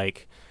me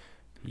like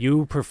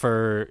you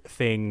prefer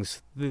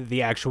things,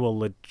 the actual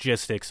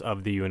logistics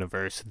of the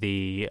universe,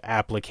 the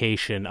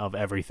application of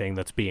everything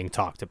that's being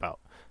talked about.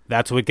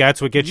 That's what gets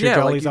your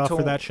jollies off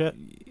for that shit?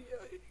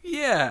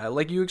 Yeah,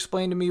 like you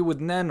explained to me with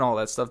Nen and all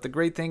that stuff. The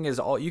great thing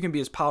is you can be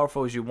as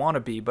powerful as you want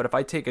to be, but if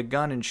I take a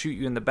gun and shoot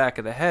you in the back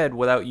of the head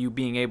without you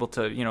being able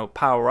to,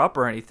 power up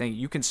or anything,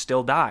 you can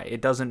still die.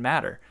 It doesn't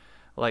matter.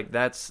 Like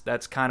that's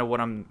kind of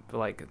what I'm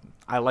like.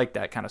 I like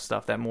that kind of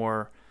stuff, that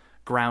more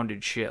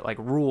grounded shit, like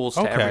rules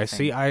to everything. Okay,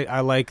 see,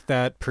 I like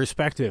that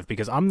perspective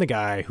because I'm the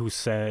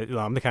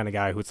kind of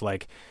guy who's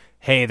like,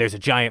 hey, there's a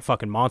giant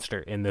fucking monster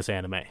in this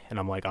anime, and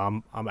I'm like,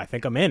 I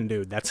think I'm in,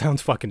 dude. That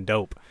sounds fucking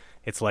dope.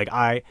 It's like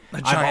I've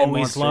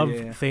always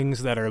loved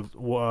things that are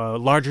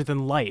larger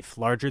than life,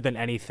 larger than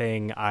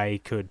anything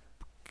I could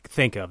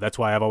think of. That's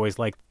why I've always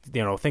liked,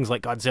 things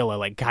like Godzilla,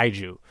 like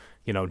kaiju,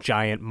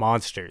 giant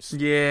monsters.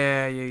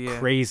 Yeah.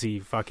 Crazy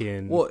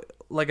fucking... Well,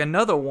 like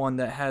another one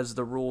that has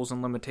the rules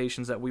and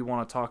limitations that we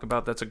want to talk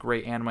about that's a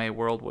great anime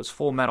world was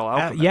Full Metal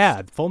Alchemist.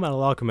 Yeah, Full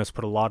Metal Alchemist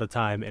put a lot of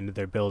time into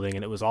their building,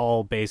 and it was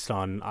all based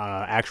on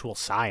actual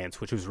science,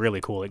 which was really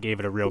cool. It gave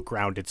it a real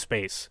grounded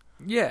space.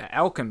 Yeah,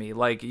 alchemy.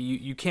 Like,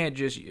 you can't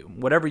just...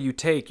 Whatever you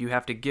take, you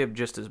have to give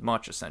just as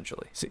much,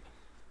 essentially. See,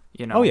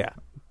 Oh, yeah.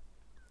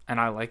 And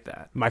I like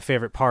that. My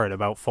favorite part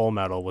about Full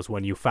Metal was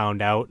when you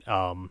found out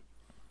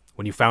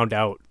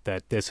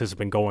that this has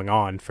been going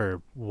on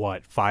for,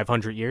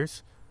 500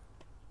 years?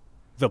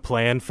 The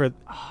plan for...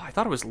 Oh, I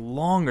thought it was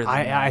longer than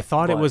that. I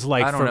thought it was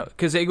like... I don't know.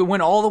 Because it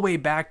went all the way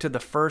back to the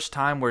first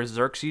time where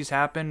Xerxes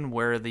happened,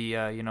 where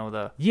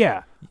the,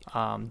 Yeah.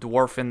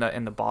 Dwarf in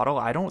the bottle.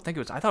 I don't think it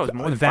was... I thought it was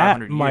more than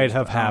 500 years. That might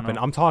have happened.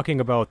 I'm talking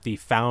about the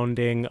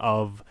founding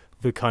of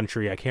the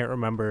country. I can't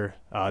remember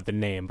the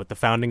name, but the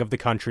founding of the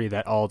country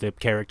that all the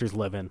characters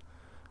live in.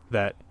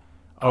 That...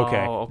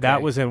 Okay.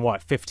 That was in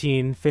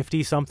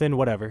 1550 something,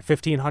 whatever,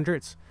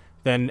 1500s.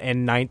 Then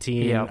in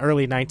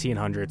early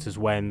 1900s is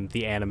when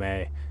the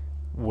anime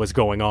was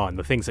going on.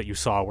 The things that you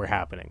saw were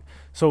happening.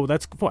 So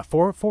that's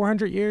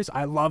 400 years.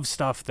 I love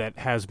stuff that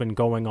has been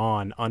going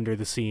on under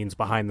the scenes,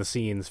 behind the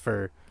scenes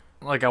for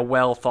like a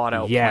well thought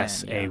out.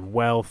 Yes, plan, a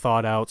well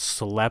thought out,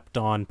 slept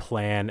on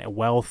plan,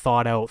 well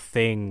thought out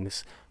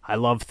things. I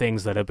love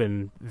things that have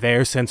been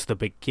there since the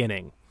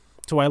beginning.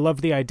 So I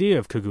love the idea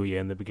of Kaguya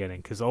in the beginning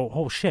because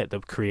oh shit,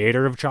 the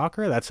creator of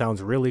Chakra, that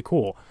sounds really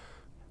cool.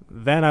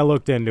 Then I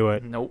looked into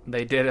it. Nope,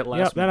 they did it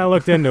last minute. Then I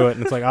looked into it,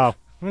 and it's like, oh,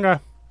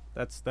 okay.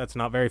 That's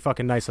not very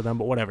fucking nice of them,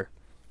 but whatever.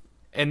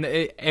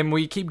 And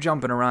we keep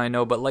jumping around, I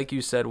know, but like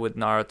you said with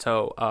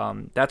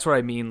Naruto, that's what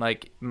I mean.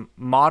 Like,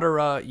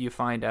 Madara, you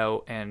find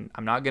out, and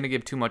I'm not going to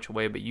give too much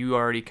away, but you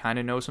already kind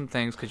of know some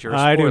things because you're a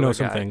spoiler I do know guy.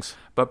 some things.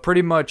 But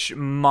pretty much,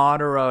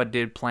 Madara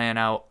did plan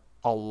out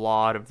a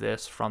lot of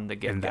this from the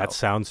get-go. And that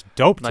sounds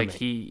dope to me.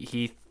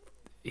 Like,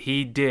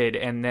 he did,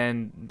 and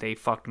then they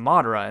fucked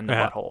Madara in the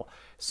butthole.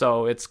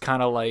 So it's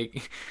kind of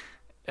like,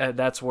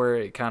 that's where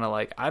it kind of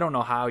like, I don't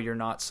know how you're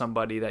not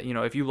somebody that,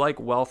 if you like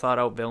well thought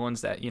out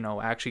villains that,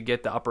 actually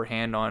get the upper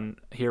hand on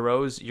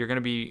heroes, you're going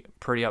to be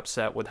pretty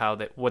upset with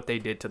what they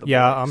did to the boy.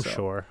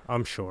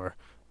 I'm sure.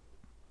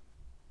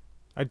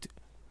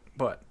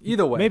 But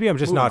either way. Maybe I'm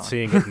just not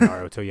seeing it in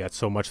Naruto yet,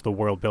 so much the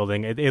world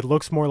building. It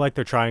looks more like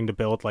they're trying to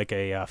build like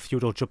a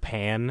feudal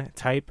Japan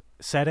type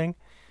setting.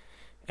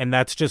 And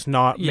that's just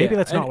not, maybe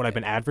that's not what I've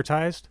been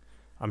advertised.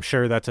 I'm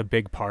sure that's a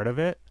big part of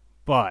it.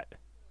 But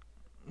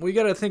we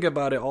got to think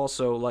about it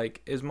also,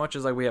 like, as much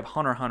as like we have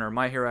Hunter x Hunter,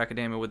 My Hero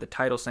Academia with the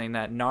title saying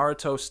that,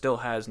 Naruto still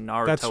has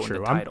Naruto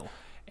in the title.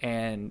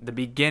 And the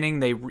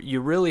beginning, you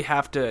really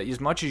have to,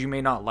 as much as you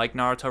may not like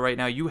Naruto right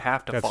now, you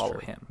have to follow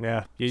him.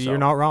 Yeah, you're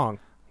not wrong.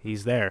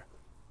 He's there.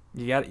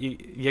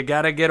 You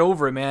gotta get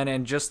over it, man,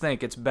 and just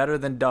think it's better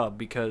than dub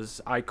because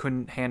I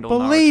couldn't handle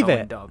Believe Naruto it.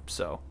 in dub.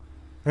 So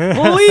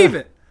believe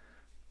it.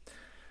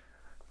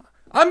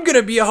 I'm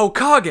gonna be a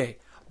Hokage.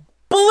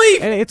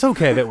 Believe it. It's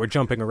okay that we're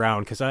jumping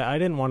around because I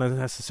didn't want to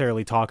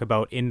necessarily talk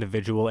about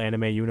individual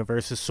anime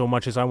universes so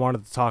much as I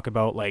wanted to talk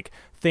about like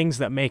things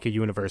that make a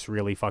universe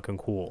really fucking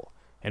cool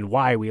and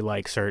why we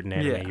like certain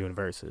anime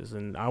universes.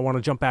 And I want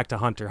to jump back to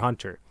Hunter x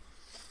Hunter.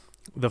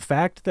 The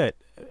fact that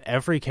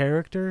every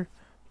character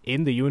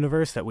in the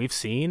universe that we've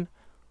seen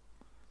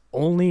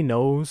only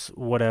knows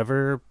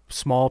whatever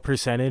small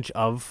percentage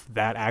of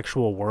that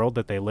actual world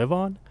that they live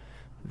on,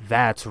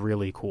 that's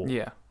really cool.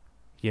 Yeah.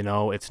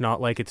 It's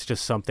not like it's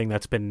just something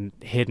that's been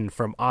hidden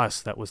from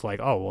us that was like,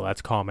 oh, well,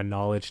 that's common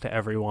knowledge to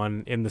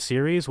everyone in the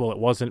series. Well, it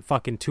wasn't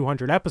fucking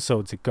 200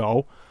 episodes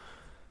ago.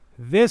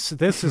 This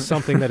is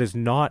something that is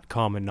not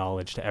common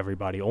knowledge to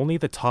everybody. Only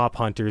the top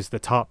hunters, the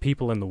top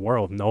people in the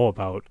world know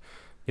about,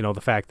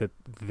 the fact that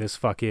this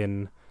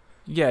fucking...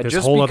 Yeah, this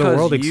just whole because other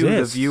world you,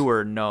 exists. the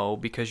viewer, know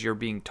because you're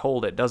being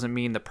told it doesn't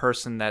mean the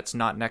person that's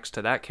not next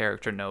to that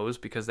character knows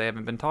because they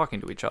haven't been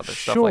talking to each other.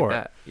 Stuff like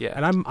that. Yeah,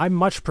 and I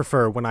much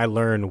prefer when I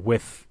learn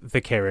with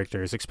the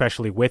characters,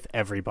 especially with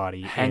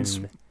everybody. Hence,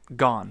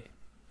 Gone.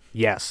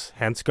 Yes,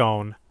 hence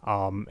Gone.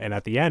 And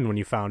at the end, when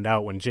you found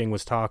out when Jing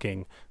was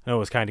talking, I know it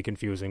was kind of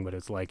confusing, but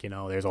it's like,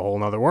 there's a whole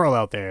nother world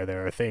out there.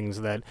 There are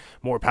things that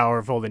more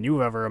powerful than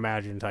you've ever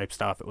imagined type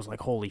stuff. It was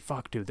like, holy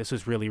fuck, dude, this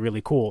is really,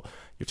 really cool.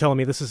 You're telling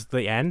me this is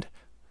the end?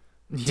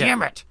 Yeah.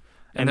 Damn it.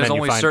 And there's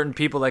only certain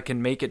people that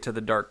can make it to the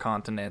Dark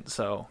Continent,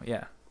 so,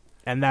 yeah.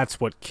 And that's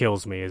what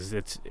kills me, is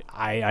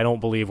I don't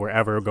believe we're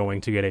ever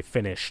going to get a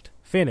finished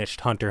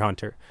Hunter x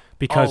Hunter,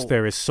 because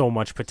there is so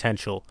much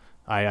potential.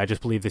 I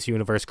just believe this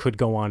universe could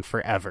go on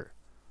forever.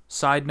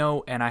 Side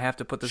note, and I have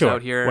to put this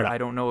out here, I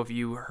don't know if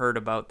you heard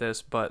about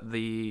this, but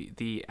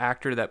the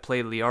actor that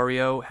played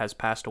Leorio has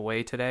passed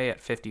away today at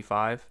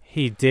 55.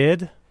 He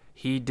did?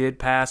 He did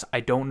pass. I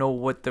don't know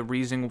what the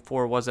reason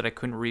for was that I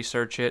couldn't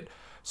research it.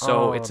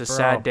 So it's a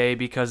sad day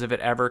because if it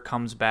ever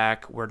comes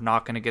back, we're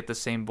not going to get the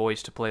same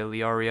voice to play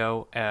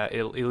Leorio, at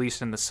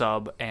least in the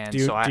sub. And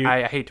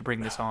I hate to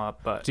bring this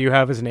up, but... Do you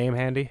have his name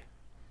handy?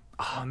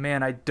 Oh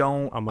man, I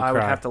don't. I'm I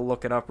would have to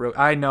look it up.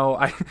 I know.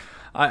 I.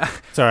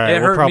 It's all right. It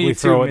We'll hurt probably me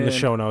throw too, it in the man.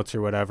 show notes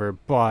or whatever.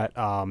 But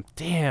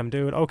damn,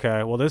 dude.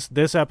 Okay. Well,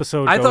 this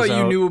episode. I goes thought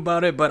you out- knew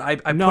about it, but I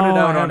No, put it I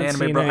out on haven't Anime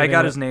seen Bro. I anything got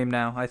that- his name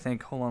now. I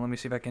think. Hold on. Let me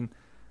see if I can.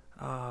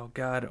 Oh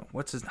God,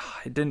 what's his?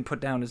 I didn't put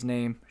down his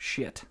name.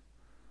 Shit.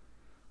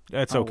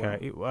 It's Oh,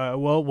 okay.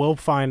 We'll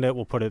find it.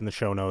 We'll put it in the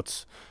show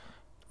notes.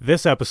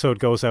 This episode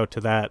goes out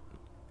to that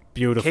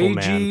beautiful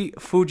man, Keiji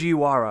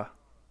Fujiwara.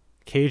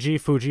 Keiji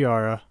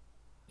Fujiwara.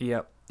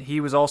 Yep.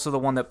 He was also the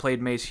one that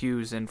played Mace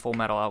Hughes in Full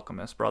Metal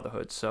Alchemist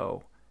Brotherhood,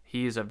 so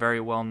he's a very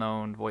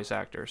well-known voice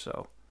actor.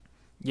 So,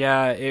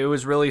 yeah, it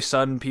was really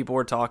sudden. People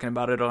were talking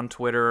about it on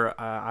Twitter.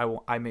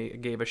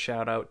 Gave a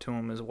shout out to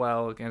him as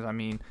well, because I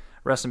mean,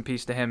 rest in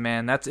peace to him,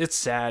 man. It's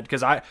sad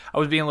because I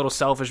was being a little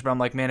selfish, but I'm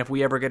like, man, if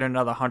we ever get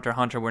another Hunter x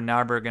Hunter, we're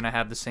never gonna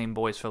have the same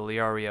voice for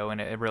Leario, and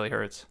it really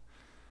hurts.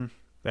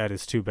 That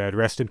is too bad.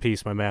 Rest in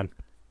peace, my man.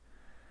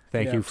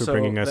 Thank Yeah, you for so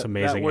bringing us that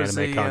amazing was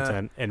anime a,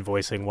 content and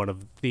voicing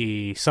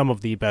some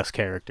of the best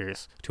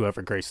characters to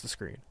ever grace the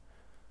screen.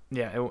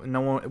 Yeah,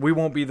 we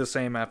won't be the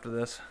same after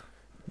this.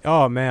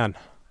 Oh man.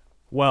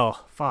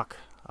 Well, fuck.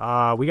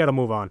 We got to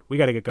move on. We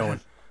got to get going.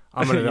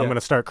 I'm going to Yeah. I'm going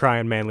to start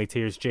crying manly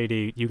tears.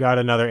 JD, you got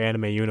another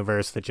anime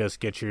universe that just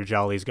gets your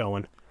jollies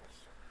going.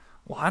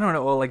 Well, I don't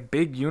know, like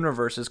big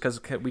universes, because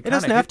we It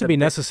doesn't have to be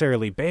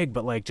necessarily big,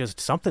 but like just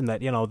something that,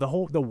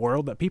 the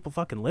world that people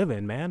fucking live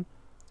in, man.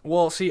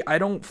 Well, see, I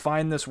don't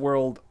find this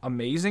world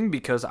amazing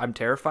because I'm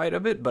terrified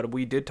of it, but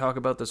we did talk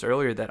about this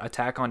earlier, that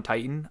Attack on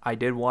Titan, I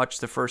did watch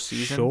the first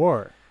season.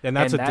 Sure. And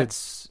that's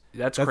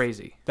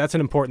crazy. That's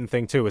an important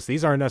thing too. Is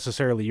these aren't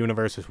necessarily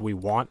universes we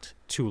want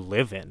to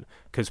live in,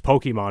 because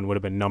Pokemon would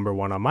have been number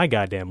one on my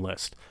goddamn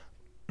list.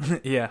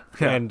 Yeah.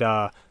 And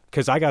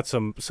because I got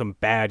some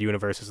bad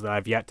universes that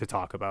I've yet to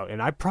talk about,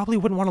 and I probably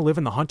wouldn't want to live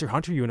in the Hunter x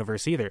Hunter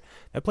universe either.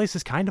 That place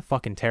is kind of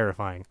fucking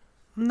terrifying.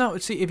 No,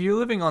 see, if you're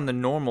living on the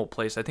normal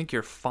place, I think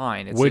you're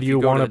fine. It's Would if you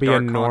go want to to the be a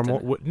dark normal?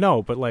 continent.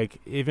 No, but like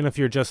even if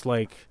you're just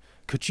like,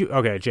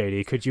 okay,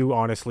 JD, could you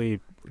honestly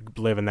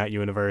live in that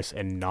universe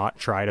and not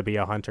try to be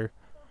a hunter?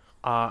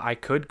 I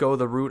could go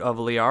the route of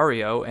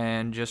Leario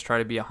and just try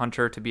to be a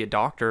hunter, to be a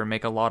doctor, and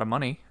make a lot of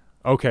money.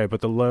 Okay, but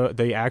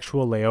the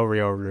actual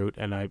Leorio route,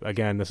 and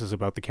again, this is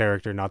about the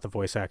character, not the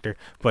voice actor,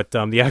 but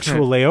the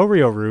actual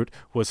Leorio route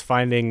was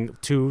finding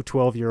two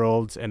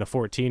 12-year-olds and a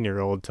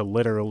 14-year-old to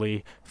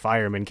literally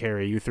fireman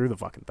carry you through the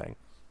fucking thing.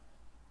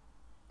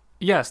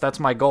 Yes, that's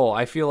my goal.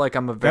 I feel like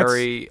I'm a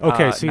very see,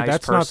 nice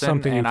that's person, not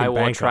something you and can I will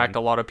bank attract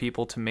on. a lot of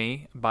people to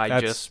me by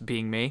just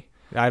being me.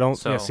 I don't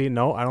So-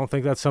 I don't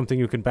think that's something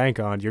you can bank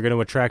on. You're going to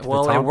attract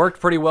Well, the it worked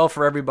pretty well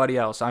for everybody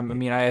else. I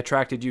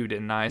attracted you,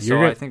 didn't I?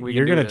 So I think you're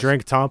can do gonna this.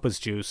 drink Tampa's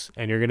juice,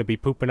 and you're going to be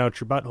pooping out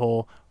your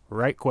butthole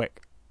right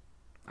quick.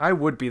 I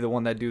would be the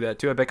one that do that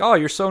too. I'd be like, "Oh,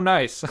 you're so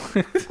nice."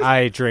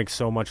 I drink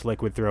so much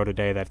liquid throat a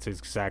day, that's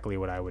exactly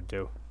what I would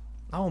do.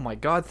 Oh my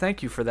God!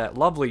 Thank you for that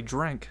lovely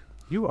drink.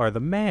 You are the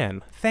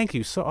man. Thank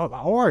you. So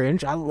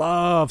orange. I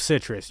love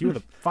citrus. You the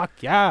fuck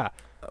yeah.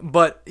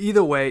 But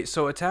either way,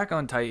 so Attack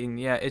on Titan,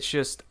 yeah, it's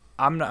just,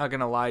 I'm not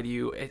gonna lie to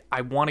you.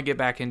 I want to get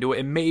back into it,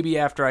 and maybe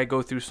after I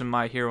go through some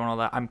My Hero and all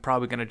that, I'm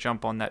probably gonna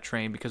jump on that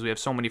train because we have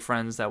so many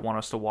friends that want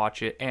us to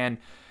watch it. And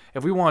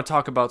if we want to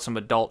talk about some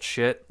adult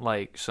shit,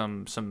 like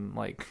some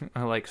like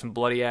like some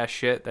bloody ass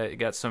shit that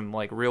got some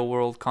like real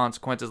world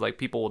consequences, like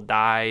people will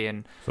die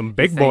and Some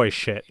big boy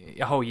shit.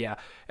 Oh yeah,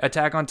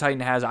 Attack on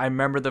Titan has. I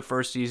remember the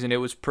first season; it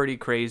was pretty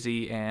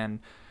crazy, and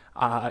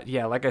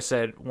yeah, like I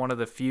said, one of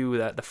the few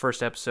that the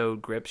first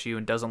episode grips you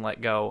and doesn't let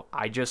go.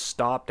 I just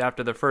stopped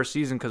after the first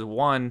season because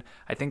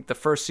I think the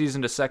first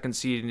season to second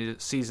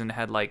season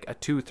had like a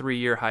 2-3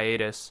 year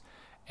hiatus,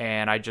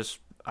 and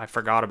I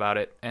forgot about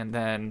it, and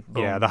then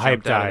boom, Yeah, the hype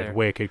jumped out of died there.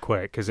 wicked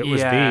quick because it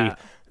was Yeah.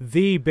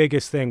 the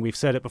biggest thing. We've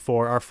said it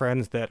before. Our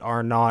friends that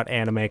are not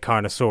anime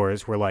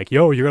connoisseurs were like,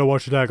 "Yo, you gotta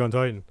watch Attack on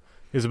Titan.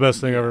 It's the best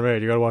thing ever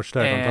made. You gotta watch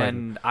Attack on Titan."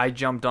 And I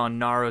jumped on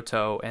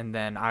Naruto, and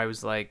then I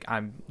was like,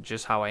 I'm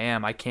just how I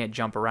am. I can't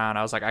jump around.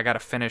 I was like, I got to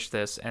finish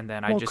this, and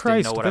then I Well, just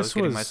Christ, didn't know what I was this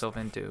getting was- myself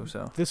into.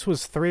 So This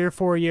was 3 or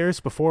 4 years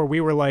before we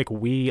were like,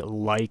 we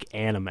like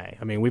anime.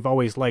 I mean, we've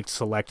always liked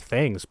select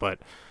things, but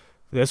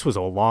this was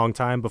a long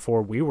time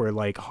before we were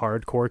like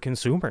hardcore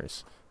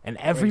consumers. And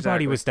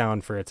everybody Exactly. was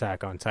down for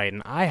Attack on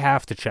Titan. I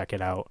have to check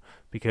it out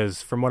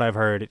because from what I've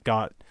heard,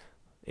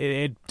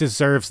 it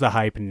deserves the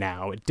hype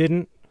now. It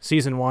didn't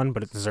season 1,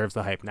 but it deserves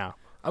the hype now.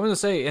 I was gonna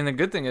say, and the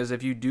good thing is,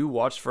 if you do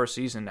watch the first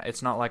season,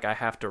 it's not like I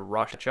have to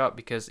rush up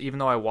because even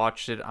though I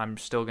watched it, I'm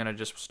still gonna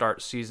just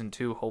start season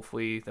 2.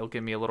 Hopefully, they'll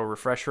give me a little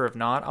refresher. If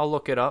not, I'll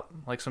look it up,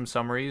 like some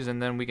summaries,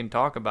 and then we can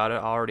talk about it. I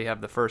already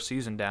have the first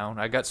season down.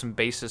 I got some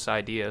basis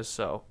ideas,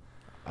 so.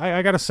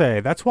 I gotta say,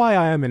 that's why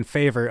I am in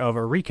favor of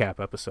a recap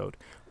episode.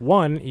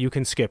 One, you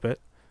can skip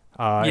it.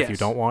 If you Yes.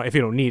 don't want, if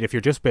you don't need, if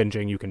you're just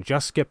binging, you can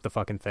just skip the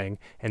fucking thing.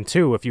 And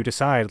two, if you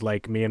decide,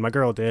 like me and my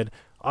girl did,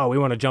 oh, we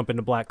want to jump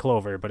into Black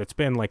Clover, but it's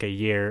been like a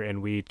year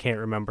and we can't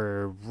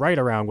remember right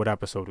around what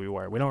episode we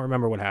were. We don't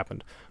remember what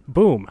happened.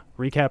 Boom.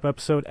 Recap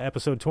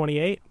episode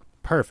 28.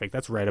 Perfect.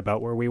 That's right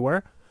about where we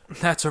were.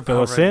 That's Fill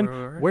about us right.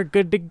 in. We're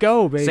good to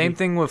go, baby. Same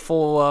thing with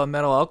Full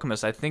Metal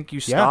Alchemist. I think you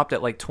stopped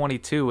at like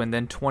 22, and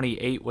then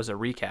 28 was a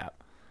recap.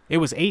 It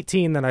was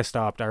 18 that I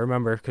stopped. I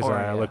remember because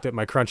I looked at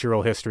my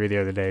Crunchyroll history the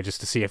other day just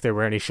to see if there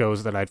were any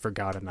shows that I'd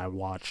forgotten I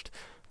watched.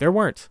 There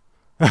weren't.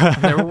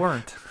 There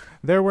weren't.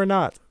 There were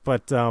not.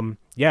 But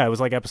yeah, it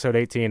was like episode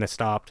 18. I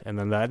stopped, and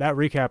then that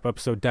recap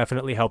episode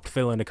definitely helped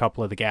fill in a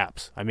couple of the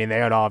gaps. I mean, they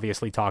had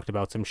obviously talked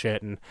about some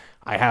shit, and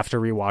I have to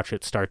rewatch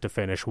it start to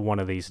finish one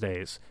of these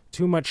days.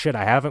 Too much shit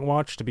I haven't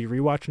watched to be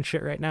rewatching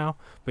shit right now,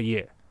 but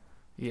yeah.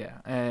 Yeah,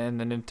 and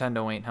the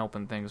Nintendo ain't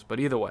helping things, but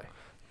either way.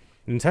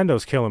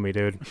 Nintendo's killing me,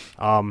 dude.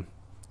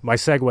 My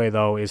segue,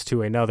 though, is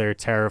to another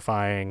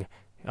terrifying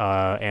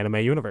anime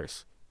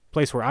universe.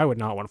 Place where I would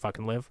not want to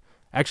fucking live.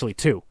 Actually,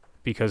 two,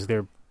 because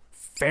they're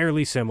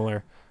fairly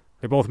similar.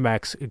 They're both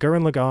mechs,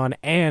 Gurren Lagann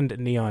and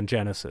Neon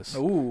Genesis.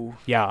 Ooh.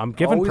 Yeah, I'm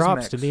giving always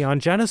props mechs. to Neon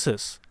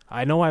Genesis.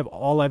 I know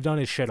all I've done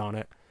is shit on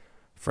it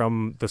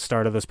from the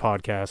start of this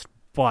podcast,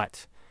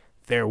 but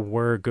there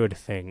were good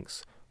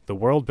things. The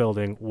world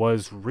building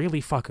was really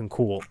fucking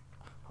cool.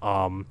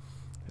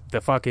 The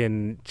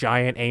fucking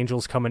giant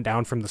angels coming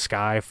down from the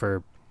sky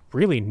for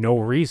really no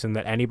reason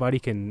that anybody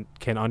can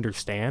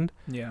understand.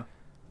 Yeah.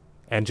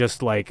 And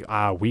just like,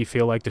 we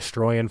feel like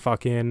destroying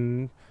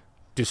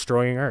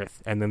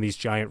Earth. And then these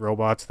giant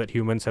robots that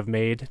humans have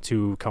made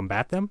to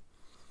combat them.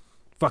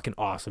 Fucking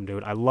awesome,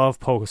 dude. I love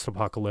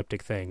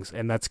post-apocalyptic things.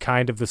 And that's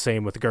kind of the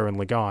same with Gurren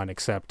Lagann,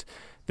 except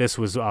this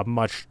was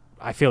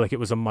I feel like it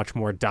was a much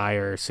more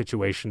dire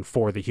situation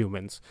for the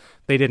humans.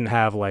 They didn't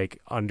have like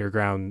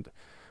underground...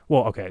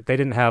 Well, okay, they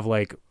didn't have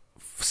like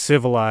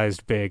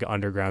civilized big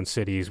underground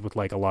cities with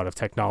like a lot of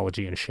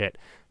technology and shit.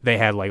 They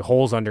had like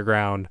holes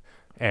underground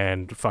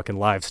and fucking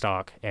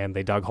livestock, and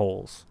they dug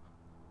holes.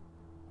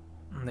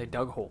 They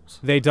dug holes.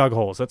 They dug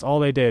holes. That's all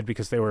they did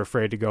because they were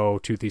afraid to go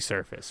to the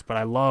surface. But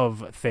I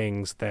love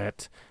things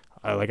that,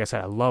 like I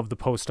said, I love the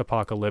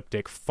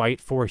post-apocalyptic fight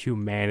for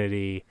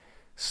humanity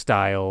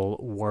style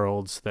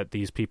worlds that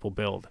these people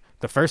build.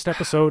 The first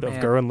episode of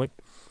Gurren Lagann,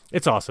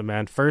 it's awesome,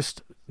 man.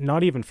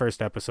 Not even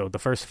first episode, the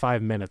first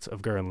 5 minutes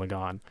of Gurren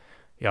Lagann,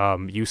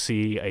 you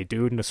see a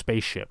dude in a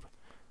spaceship,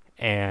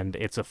 and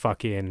it's a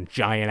fucking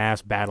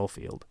giant-ass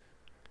battlefield.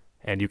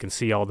 And you can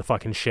see all the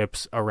fucking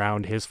ships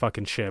around his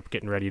fucking ship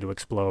getting ready to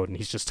explode, and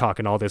he's just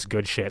talking all this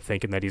good shit,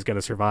 thinking that he's going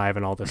to survive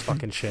and all this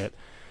fucking shit.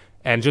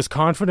 And just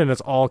confident as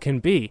all can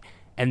be.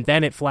 And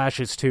then it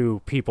flashes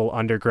to people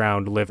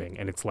underground living,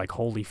 and it's like,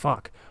 holy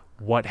fuck,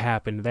 what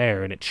happened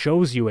there? And it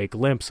shows you a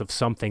glimpse of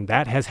something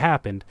that has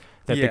happened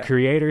that the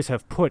creators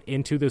have put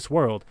into this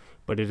world,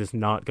 but it is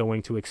not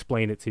going to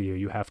explain it to you.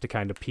 You have to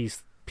kind of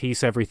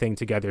piece everything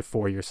together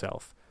for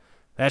yourself.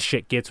 That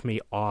shit gets me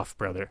off,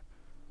 brother.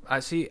 I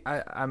see.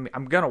 I'm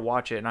gonna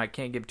watch it, and I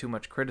can't give too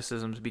much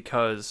criticisms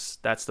because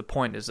that's the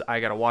point. Is I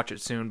gotta watch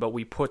it soon. But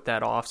we put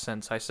that off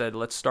since I said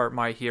let's start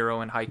My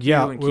Hero and Haikyuu and keep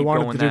going. We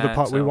wanted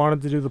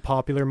to do the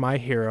popular My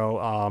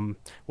Hero.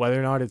 Whether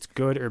or not it's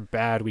good or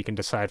bad, we can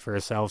decide for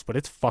ourselves. But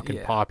it's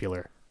fucking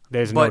popular.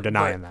 There's no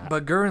denying that.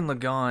 But Gurren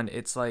Lagann,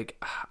 it's like,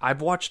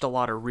 I've watched a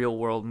lot of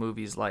real-world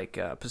movies like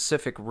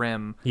Pacific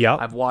Rim. Yeah.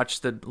 I've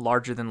watched the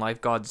larger-than-life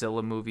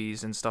Godzilla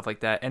movies and stuff like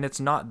that, and it's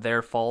not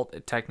their fault.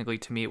 Technically,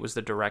 to me, it was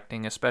the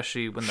directing,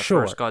 especially when the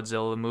first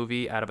Godzilla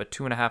movie, out of a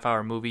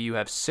 2.5-hour movie, you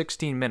have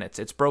 16 minutes.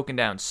 It's broken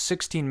down,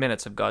 16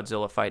 minutes of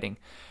Godzilla fighting.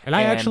 And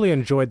I actually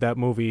enjoyed that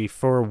movie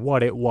for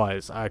what it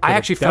was. I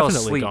actually fell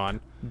asleep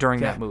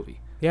during that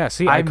movie. Yeah,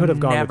 see, I could have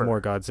gone with more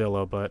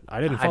Godzilla, but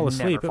I didn't fall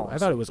asleep. I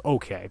thought it was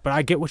okay, but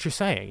I get what you're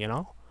saying, you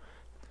know?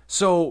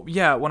 So,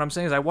 yeah, what I'm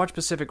saying is I watched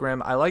Pacific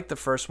Rim. I liked the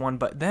first one,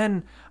 but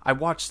then I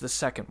watched the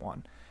second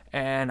one,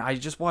 and I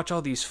just watch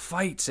all these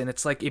fights, and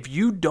it's like, if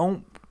you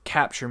don't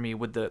capture me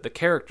with the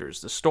characters,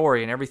 the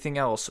story, and everything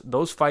else,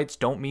 those fights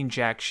don't mean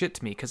jack shit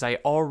to me, because I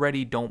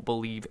already don't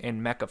believe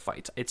in mecha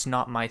fights. It's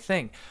not my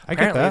thing.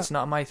 Apparently, it's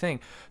not my thing.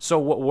 So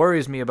what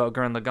worries me about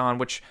Gurren Lagann,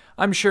 which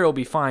I'm sure it'll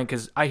be fine,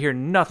 because I hear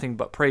nothing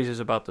but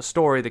praises about the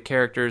story, the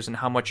characters, and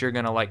how much you're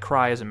gonna like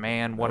cry as a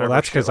man, whatever. Well,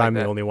 that's because I'm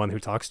the only one who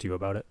talks to you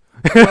about it.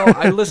 Well,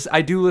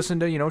 I do listen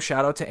to,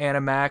 shout out to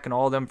Animac and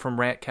all of them from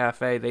Rant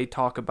Cafe. They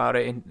talk about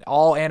it, and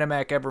all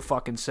Animac ever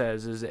fucking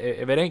says is,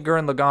 if it ain't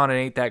Gurren Lagann, it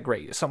ain't that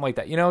great. Something like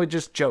that. It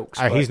just jokes.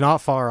 He's not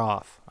far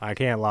off. I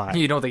can't lie.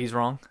 You don't think he's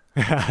wrong?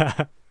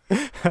 But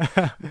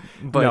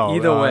no,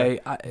 either way...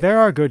 there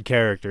are good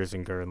characters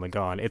in Gurren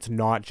Lagann. It's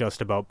not just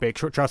about big...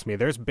 Trust me,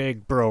 there's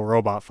big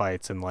robot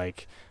fights and,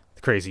 like,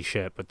 crazy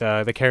shit. But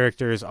the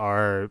characters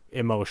are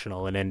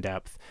emotional and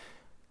in-depth.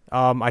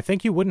 I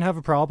think you wouldn't have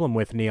a problem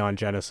with Neon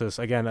Genesis.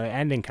 Again, the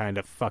ending kind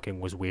of fucking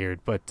was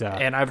weird, but...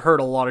 and I've heard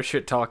a lot of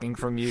shit talking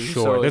from you,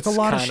 Sure, so there's a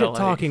lot of shit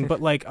talking,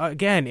 but, like,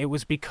 again, it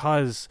was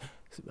because...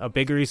 A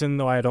big reason,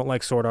 though, I don't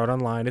like Sword Art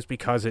Online is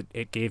because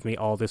it gave me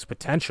all this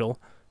potential,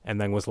 and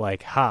then was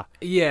like, ha.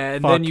 Yeah,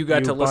 and then you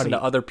got to listen to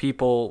other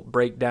people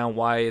break down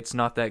why it's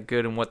not that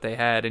good and what they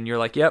had, and you're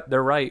like, yep,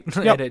 they're right.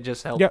 Yep. And it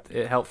just helped. Yep.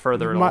 It helped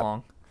further it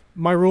along.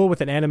 My rule with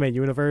an anime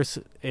universe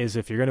is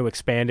if you're going to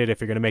expand it, if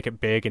you're going to make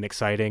it big and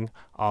exciting,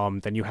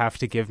 then you have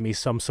to give me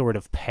some sort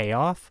of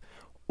payoff,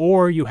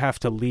 or you have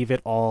to leave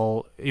it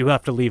all. You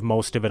have to leave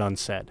most of it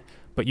unsaid.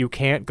 But you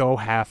can't go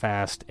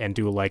half-assed and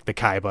do like the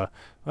Kaiba.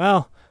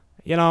 Well,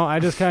 I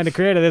just kind of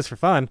created this for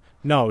fun.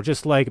 No,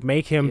 just like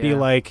make him be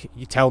like,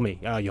 you tell me,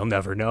 you'll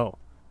never know.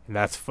 And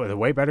that's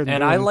way better than.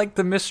 And I like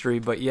the mystery,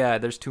 but yeah,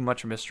 there's too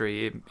much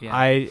mystery. Yeah,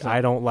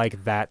 I don't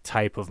like that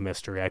type of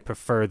mystery. I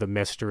prefer the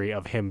mystery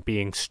of him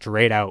being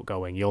straight out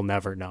going, you'll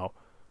never know.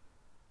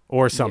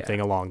 Or something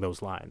along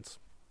those lines.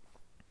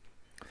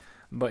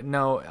 But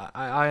no,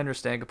 I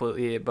understand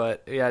completely.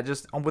 But yeah,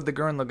 just with the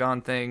Gurren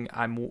Lagann thing,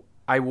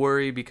 I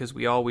worry because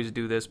we always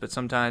do this, but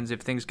sometimes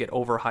if things get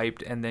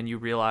overhyped and then you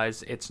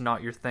realize it's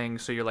not your thing,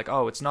 so you're like,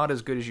 oh, it's not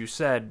as good as you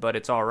said, but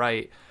it's all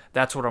right.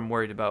 That's what I'm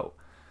worried about.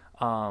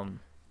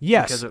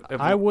 Yes,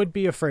 I would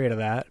be afraid of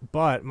that,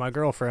 but my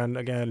girlfriend,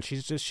 again,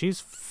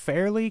 she's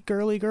fairly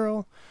girly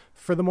girl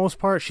for the most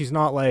part. She's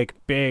not like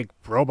big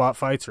robot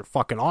fights are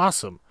fucking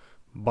awesome,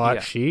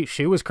 but she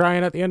was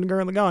crying at the end of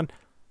Gurren Lagann.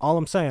 All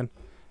I'm saying.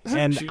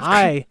 And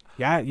okay.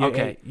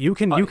 You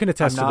can attest to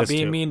this too. I'm not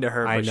being mean to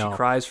her, but she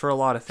cries for a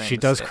lot of things. She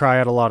does cry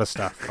at a lot of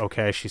stuff.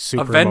 Okay, she's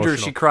super Avengers,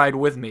 emotional. she cried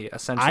with me,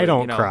 essentially. I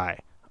don't cry.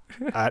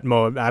 I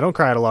don't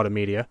cry at a lot of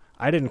media.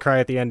 I didn't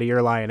cry at the end of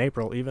Your Lie in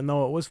April, even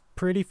though it was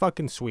pretty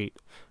fucking sweet.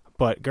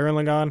 But Gurren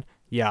Lagann,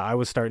 I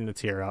was starting to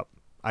tear up.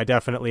 I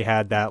definitely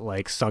had that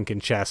like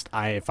sunken chest.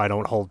 If I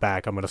don't hold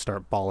back, I'm gonna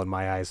start bawling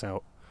my eyes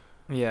out.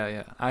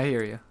 Yeah, I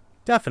hear you.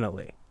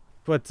 Definitely.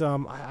 But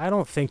I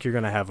don't think you're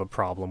going to have a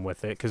problem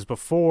with it, because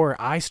before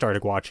I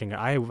started watching,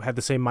 I had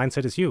the same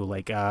mindset as you,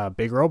 like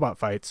big robot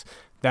fights.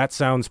 That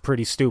sounds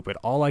pretty stupid.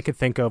 All I could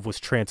think of was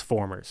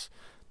Transformers.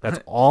 That's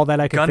all that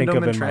I could think of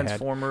in my head. Gundam and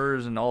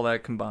Transformers and all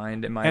that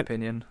combined, in my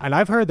opinion. And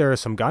I've heard there are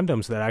some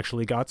Gundams that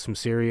actually got some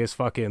serious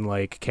fucking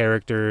like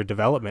character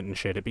development and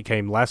shit. It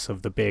became less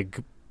of the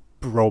big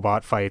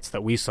robot fights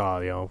that we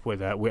saw, when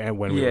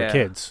we were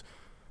kids.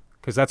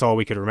 Because that's all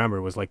we could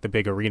remember was like the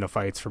big arena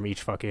fights from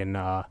each fucking...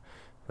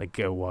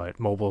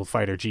 Mobile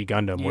Fighter G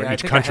Gundam, where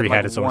each country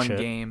had its own shit. One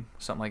game,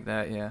 something like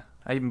that, yeah.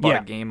 I even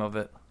bought a game of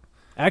it.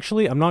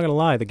 Actually, I'm not going to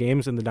lie, the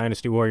games in the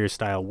Dynasty Warriors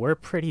style were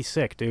pretty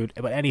sick, dude.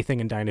 But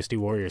anything in Dynasty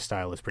Warriors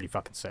style is pretty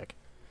fucking sick.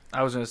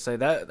 I was going to say,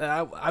 that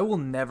I will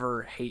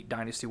never hate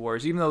Dynasty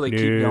Warriors. Even though they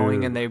keep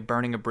going and they're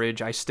burning a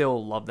bridge, I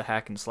still love the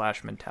hack and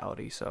slash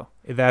mentality, so.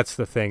 That's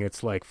the thing.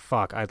 It's like,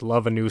 fuck, I'd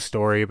love a new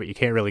story, but you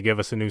can't really give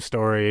us a new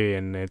story,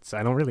 and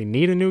I don't really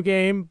need a new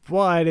game,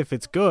 but if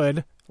it's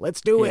good,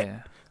 let's do it.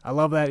 I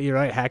love that. You're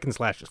right. Hack and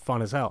slash is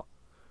fun as hell.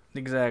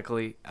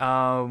 Exactly.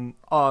 I'm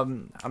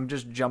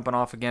just jumping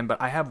off again, but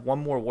I have one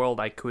more world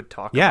I could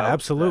talk about. Yeah,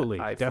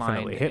 absolutely. I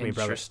Definitely. Hit me,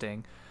 brother.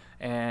 Interesting.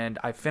 And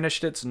I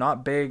finished it. It's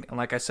not big. And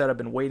like I said, I've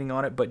been waiting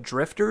on it. But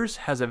Drifters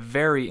has a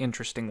very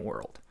interesting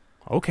world.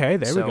 Okay,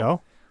 there we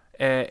go.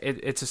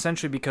 It's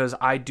essentially because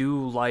I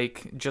do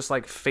like, just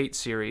like Fate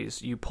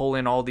series, you pull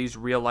in all these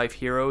real life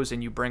heroes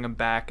and you bring them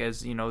back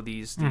as,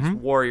 these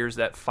warriors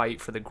that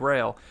fight for the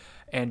Grail.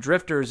 And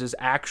Drifters is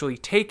actually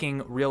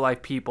taking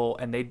real-life people,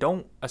 and they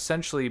don't,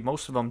 essentially,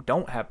 most of them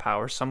don't have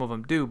powers. Some of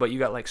them do, but you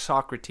got, like,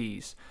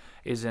 Socrates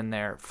is in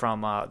there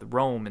from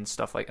Rome and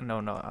stuff like...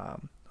 No,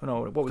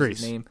 what was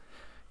Greece. His name?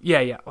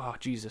 Yeah. Oh,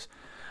 Jesus.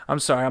 I'm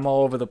sorry, I'm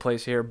all over the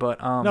place here,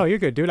 but... No, you're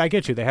good, dude. I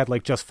get you. They had,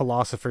 like, just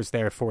philosophers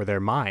there for their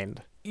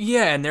mind.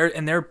 Yeah, and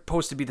they're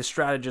supposed to be the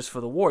strategists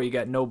for the war. You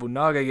got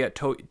Nobunaga, you got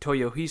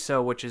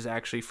Toyohisa, which is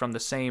actually from the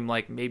same,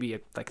 like, maybe,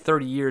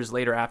 30 years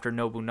later after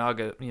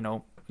Nobunaga,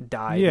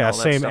 died. Yeah,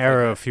 same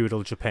era of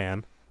feudal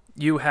Japan.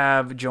 You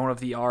have Joan of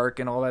the Arc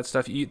and all that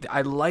stuff.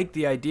 I like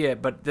the idea,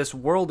 but this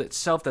world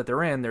itself that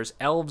they're in, there's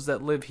elves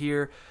that live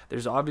here.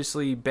 There's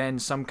obviously been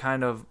some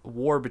kind of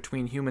war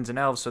between humans and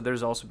elves, so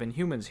there's also been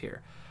humans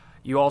here.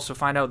 You also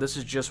find out this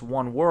is just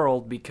one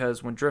world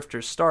because when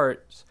Drifters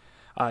starts,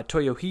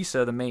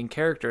 Toyohisa, the main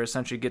character,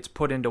 essentially gets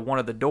put into one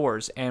of the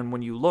doors, and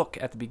when you look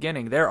at the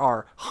beginning, there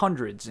are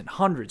hundreds and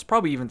hundreds,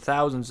 probably even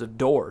thousands of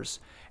doors,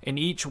 and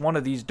each one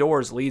of these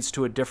doors leads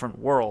to a different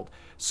world.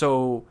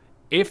 So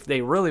if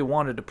they really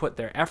wanted to put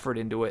their effort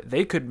into it,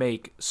 they could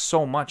make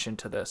so much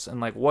into this. And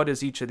like, what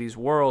is each of these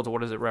worlds? What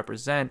does it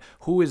represent?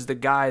 Who is the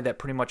guy that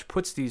pretty much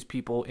puts these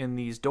people in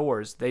these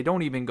doors? They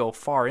don't even go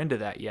far into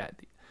that yet.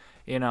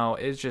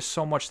 It's just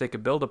so much they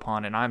could build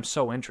upon, and I'm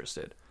so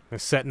interested. They're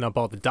setting up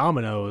all the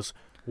dominoes,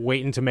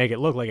 waiting to make it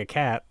look like a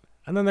cat,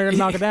 and then they're going to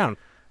knock it down.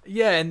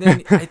 Yeah, and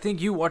then I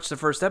think you watched the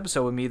first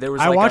episode with me. There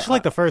was I watched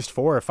the first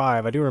 4 or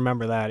 5. I do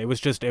remember that. It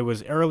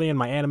was early in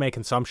my anime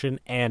consumption,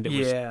 and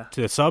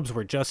the subs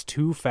were just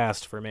too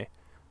fast for me.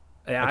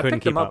 Yeah, I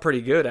picked them up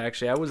pretty good,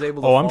 actually. I was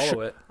able to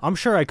follow it. I'm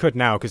sure I could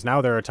now, because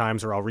now there are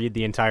times where I'll read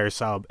the entire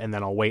sub, and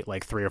then I'll wait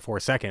like 3 or 4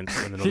 seconds,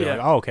 and then it'll be like,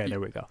 oh, okay, there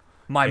we go.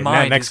 My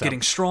mind is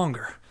getting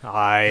stronger.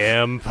 I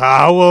am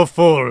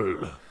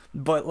powerful.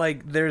 But,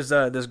 like, there's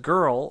this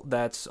girl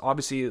that's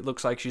obviously, it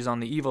looks like she's on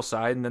the evil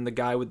side, and then the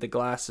guy with the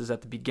glasses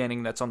at the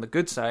beginning that's on the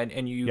good side,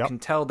 and you can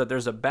tell that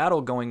there's a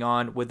battle going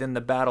on within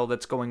the battle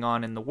that's going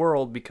on in the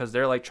world, because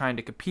they're, like, trying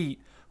to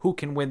compete who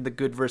can win the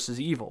good versus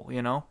evil,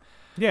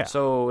 Yeah.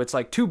 So it's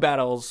like 2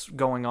 battles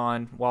going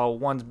on, while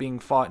one's being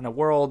fought in a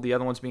world, the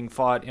other one's being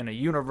fought in a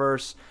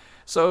universe.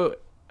 So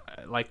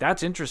like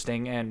that's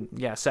interesting. And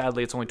yeah,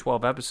 sadly, it's only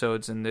 12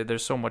 episodes, and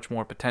there's so much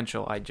more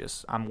potential.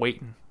 I'm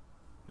waiting.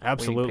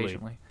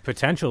 Absolutely.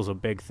 Potential's a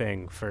big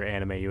thing for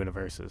anime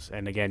universes.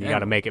 And again, you got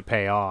to make it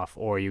pay off,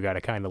 or you got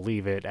to kind of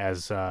leave it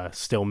as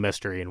still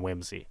mystery and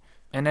whimsy.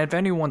 And if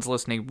anyone's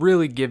listening,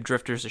 really give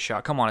Drifters a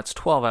shot. Come on, it's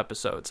 12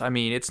 episodes. I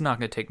mean, it's not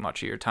going to take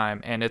much of your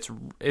time, and it's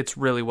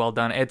really well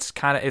done. It's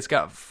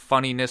got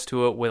funniness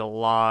to it with a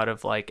lot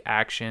of like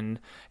action.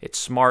 It's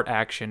smart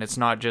action. It's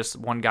not just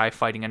one guy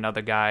fighting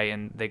another guy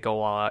and they go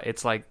all out.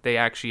 It's like they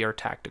actually are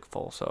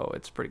tactical, so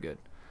it's pretty good.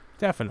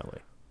 Definitely.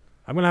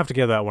 I'm going to have to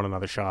give that one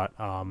another shot.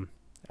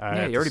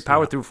 Yeah, you already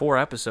powered through 4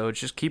 episodes.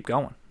 Just keep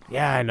going.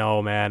 Yeah, I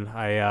know, man.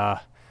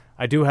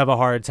 I do have a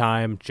hard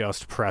time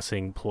just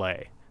pressing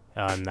play.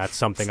 And that's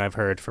something I've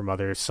heard from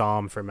others.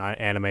 Sam from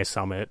Anime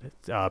Summit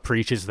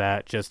preaches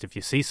that just if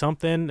you see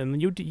something,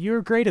 and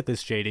you're great at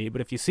this, JD,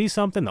 but if you see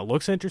something that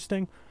looks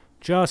interesting,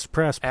 just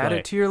press play. Add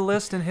it to your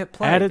list and hit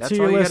play. Add it That's to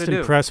your all you list gotta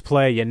and do. press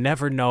play. You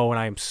never know, and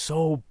I am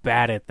so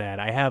bad at that.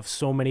 I have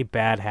so many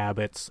bad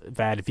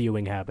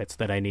viewing habits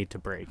that I need to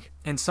break.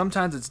 And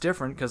sometimes it's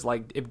different because,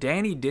 like, if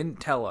Danny didn't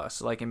tell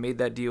us, like, and made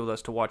that deal with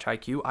us to watch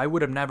Haikyuu, I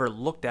would have never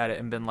looked at it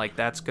and been like,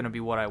 that's going to be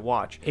what I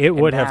watch. It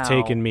would have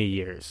taken me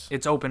years.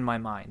 It's opened my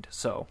mind,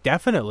 so.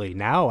 Definitely.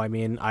 Now, I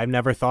mean, I've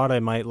never thought I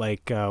might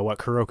like,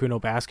 Kuroko no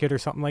Basket or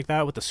something like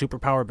that with the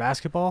superpower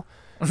basketball.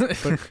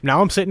 But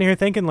now I'm sitting here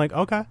thinking, like,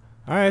 okay.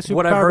 All right,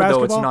 what I've heard,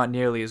 basketball? though, it's not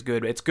nearly as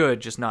good. It's good,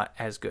 just not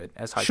as good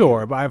as Haikyuu.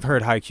 Sure, but I've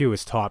heard Haikyuu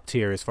is top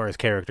tier as far as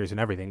characters and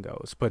everything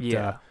goes. But,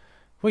 yeah.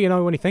 Well, you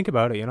know, when you think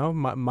about it, you know,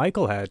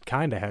 Michael had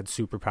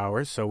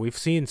superpowers, so we've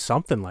seen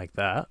something like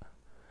that.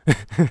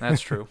 That's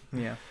true,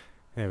 yeah.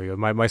 There we go,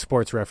 my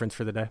sports reference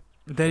for the day.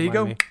 There you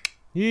go.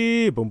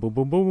 Yeah, boom, boom,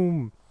 boom,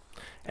 boom.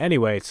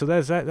 Anyway, so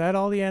that's that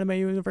all the anime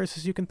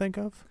universes you can think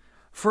of?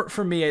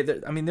 For me,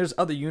 I mean, there's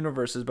other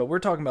universes, but we're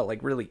talking about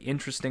like really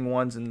interesting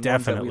ones and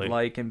ones that we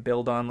like and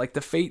build on. Like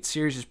the Fate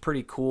series is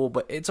pretty cool,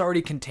 but it's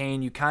already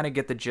contained. You kind of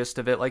get the gist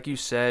of it. Like you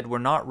said, we're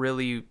not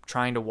really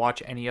trying to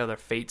watch any other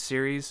Fate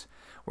series.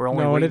 We're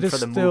only waiting for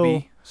the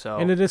movie. So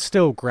and it is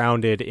still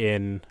grounded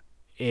in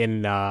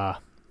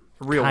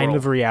real kind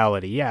of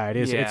reality. Yeah, it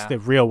is. Yeah. It's the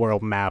real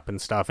world map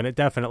and stuff, and it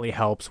definitely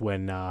helps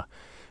when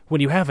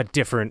you have a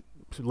different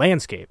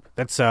landscape.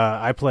 That's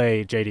I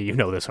play, JD, you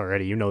know this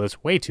already, you know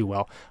this way too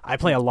well. I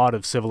play a lot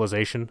of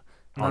Civilization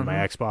on my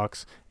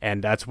Xbox,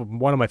 and that's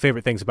one of my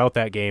favorite things about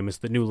that game is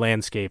the new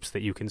landscapes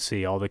that you can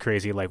see, all the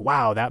crazy like,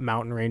 wow, that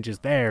mountain range is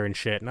there and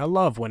shit. And I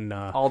love when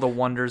all the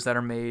wonders that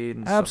are made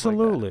and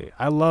absolutely stuff like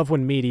that. I love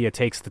when media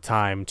takes the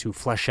time to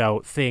flesh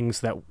out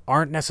things that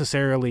aren't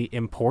necessarily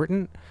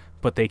important,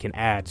 but they can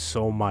add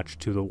so much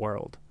to the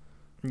world.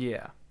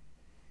 Yeah.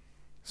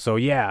 So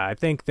yeah, I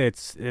think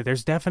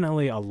there's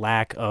definitely a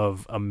lack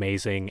of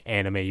amazing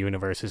anime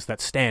universes that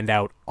stand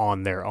out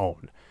on their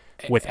own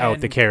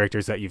without the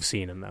characters that you've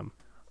seen in them.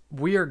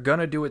 We are going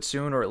to do it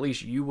soon, or at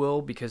least you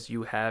will because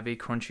you have a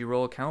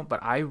Crunchyroll account,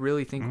 but I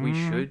really think we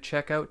should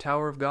check out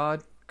Tower of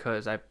God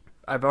because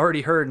I've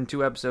already heard in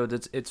 2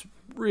 episodes it's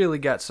really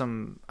got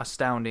some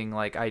astounding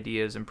like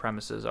ideas and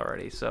premises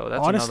already. So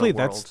that's honestly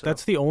another world,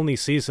 that's the only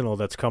seasonal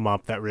that's come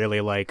up that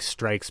really like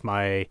strikes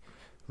my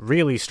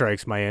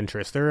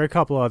interest. There are a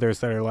couple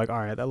others that are like, all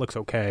right, that looks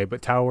okay,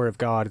 but Tower of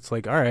God, it's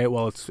like, all right,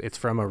 well, it's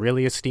from a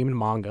really esteemed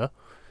manga.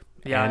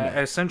 Yeah, and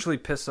I essentially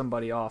pissed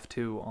somebody off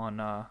too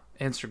on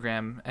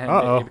Instagram. And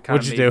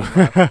what'd you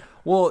do?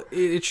 Well,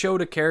 it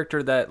showed a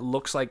character that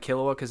looks like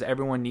Killua because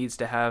everyone needs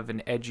to have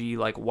an edgy,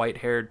 like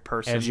white-haired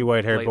person. Edgy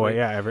white-haired boy,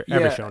 yeah, every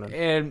shonen.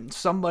 And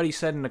somebody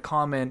said in a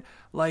comment,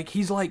 like,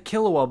 he's like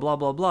Killua, blah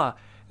blah blah.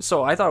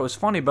 So I thought it was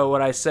funny, but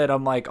what I said,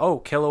 I'm like, oh,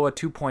 Killua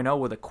 2.0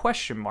 with a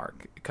question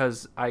mark,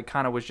 because I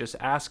kind of was just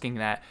asking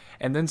that.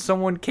 And then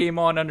someone came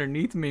on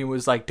underneath me and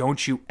was like,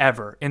 don't you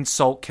ever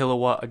insult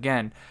Killua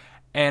again.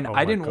 And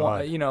I didn't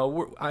want, you know,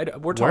 we're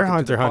talking we're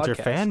Hunter to Hunter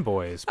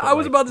fanboys. I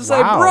was about to say,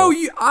 bro,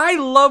 I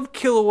love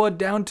Killua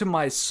down to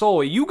my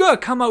soul. You gotta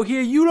come out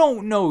here, you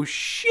don't know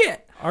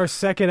shit. Our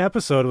second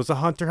episode was a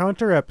Hunter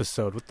Hunter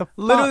episode. What the fuck?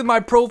 Literally, my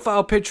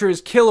profile picture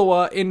is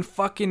Killua in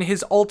fucking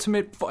his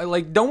ultimate...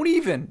 like, don't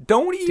even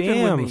Damn,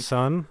 with me.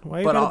 Son. Why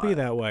you gotta be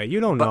that way?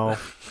 You don't know.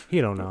 He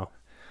don't know.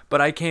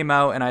 But I came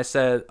out and I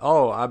said,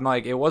 I'm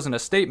like, it wasn't a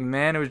statement,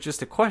 man. It was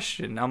just a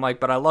question. I'm like,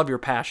 but I love your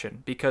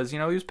passion. Because, you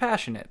know, he was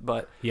passionate,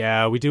 but...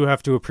 Yeah, we do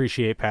have to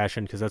appreciate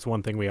passion, because that's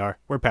one thing we are.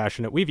 We're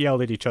passionate. We've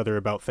yelled at each other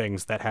about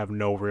things that have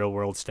no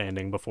real-world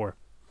standing before.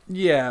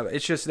 Yeah,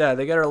 it's just that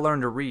they gotta learn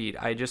to read.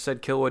 I just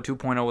said Killua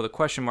 2.0 with a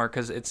question mark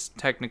because it's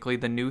technically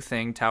the new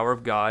thing, Tower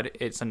of God.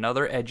 It's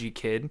another edgy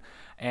kid,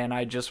 and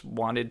I just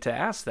wanted to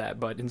ask that,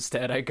 but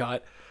instead I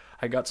got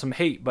some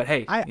hate. But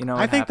hey,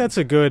 I think that's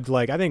a good,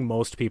 like, I think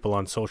most people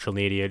on social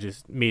media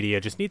just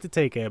need to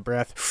take a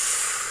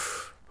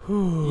breath.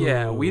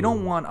 Yeah, we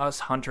don't want us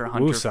Hunter x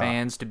Hunter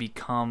fans to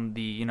become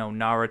the, you know,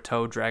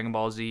 Naruto, Dragon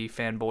Ball Z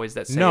fanboys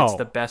that say it's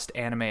the best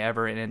anime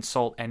ever and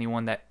insult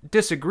anyone that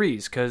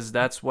disagrees, because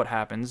that's what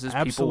happens is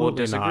people will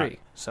disagree.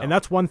 So. And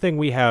that's one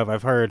thing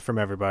I've heard from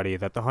everybody,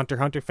 that the Hunter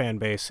x Hunter fan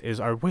base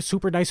we're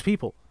super nice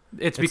people.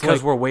 It's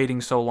because we're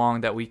waiting so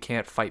long that we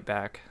can't fight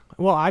back.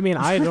 Well, I mean,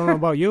 I don't know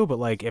about you, but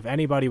like, if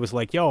anybody was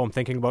like, "Yo, I'm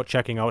thinking about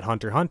checking out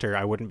Hunter x Hunter,"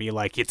 I wouldn't be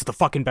like, "It's the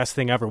fucking best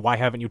thing ever. Why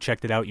haven't you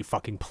checked it out, you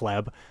fucking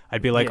pleb?"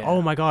 I'd be like, Yeah.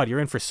 "Oh my god, you're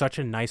in for such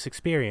a nice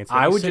experience."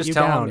 I would just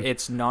tell him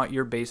it's not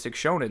your basic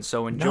shonen,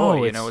 so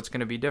enjoy. It's going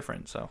to be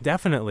different. So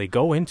definitely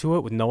go into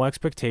it with no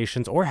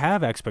expectations, or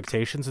have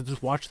expectations and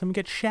just watch them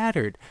get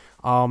shattered.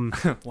 Watch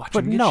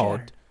them get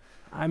shattered.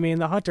 I mean,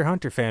 the Hunter x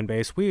Hunter fan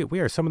base, we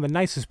are some of the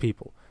nicest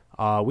people.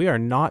 We are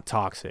not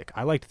toxic.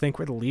 I like to think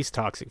we're the least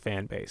toxic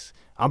fan base.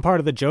 I'm part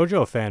of the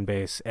JoJo fan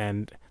base,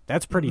 and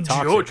that's pretty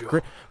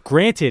toxic.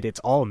 Granted, it's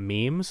all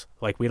memes.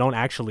 Like, we don't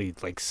actually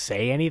like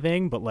say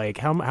anything, but like,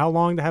 how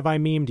long have I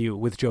memed you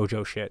with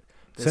JoJo shit?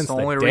 Since the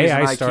only day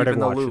I started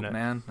watching it,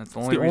 man. That's the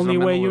only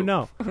way you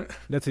know.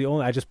 That's the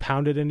only. I just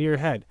pound it into your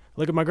head.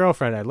 Look at my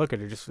girlfriend. I look at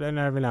her just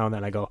every now and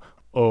then. I go,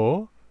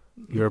 "Oh,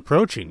 you're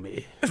approaching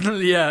me."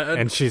 Yeah,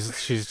 and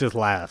she's just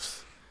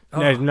laughs.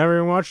 Oh. I've never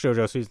even watched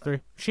JoJo Season 3.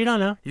 She don't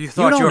know. You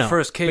thought your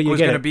first cake was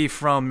going to be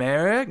from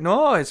Eric?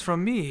 No, it's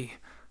from me.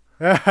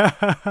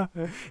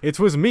 It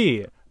was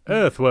me,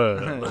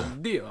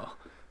 Earthworm. Deal.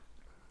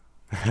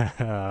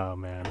 Oh,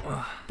 man.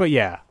 But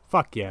yeah,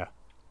 fuck yeah.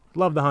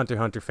 Love the Hunter x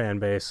Hunter fan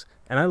base,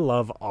 and I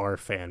love our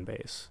fan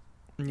base.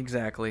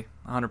 Exactly,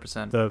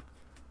 100%.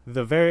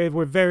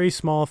 We're very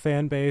small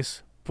fan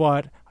base,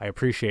 but I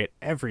appreciate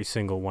every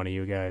single one of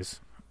you guys.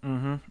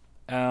 Mm-hmm.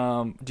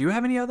 Do you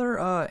have any other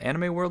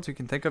anime worlds you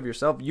can think of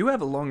yourself? You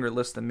have a longer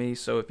list than me,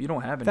 so if you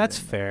don't have anything... That's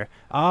fair.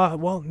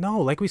 Well, no,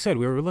 like we said,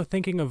 we were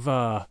thinking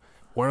of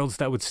worlds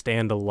that would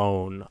stand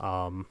alone,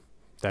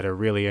 that are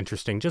really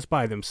interesting just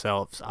by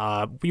themselves.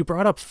 You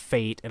brought up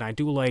Fate, and I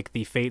do like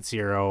the Fate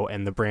Zero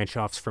and the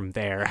branch-offs from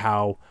there,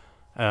 how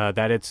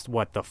that it's,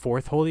 the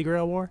fourth Holy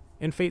Grail War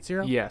in Fate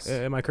Zero? Yes.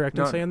 Am I correct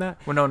in saying that?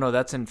 Well, no,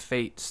 that's in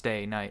Fate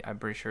Stay Night. I'm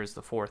pretty sure it's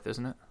the fourth,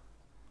 isn't it?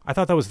 I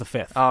thought that was the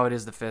fifth. Oh, it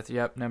is the fifth.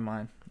 Yep, never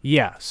mind.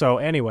 Yeah, so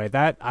anyway,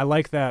 I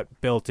like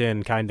that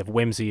built-in kind of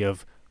whimsy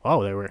of,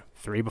 oh, there were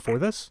 3 before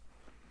this?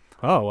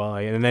 Oh, well,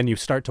 and then you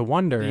start to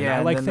wonder, and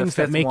I like things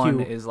that make you... Yeah, and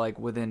the fifth one is like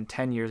within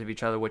 10 years of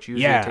each other, which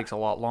usually takes a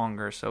lot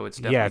longer, so it's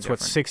definitely it's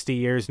different. 60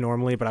 years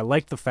normally, but I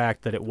like the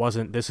fact that it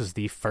wasn't, this is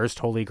the first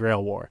Holy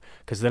Grail War,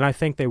 because then I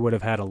think they would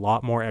have had a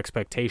lot more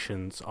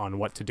expectations on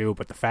what to do,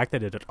 but the fact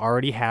that it had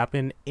already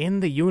happened in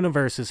the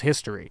universe's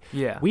history,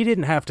 we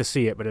didn't have to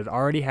see it, but it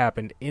already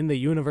happened in the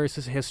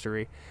universe's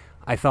history.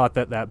 I thought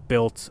that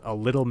built a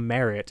little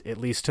merit, at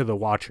least to the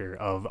watcher,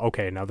 of,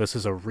 okay, now this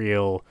is a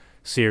real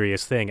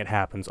serious thing. It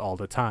happens all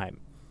the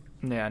time.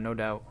 Yeah, no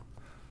doubt.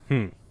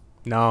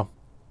 No,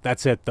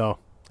 that's it, though.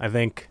 I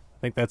think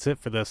that's it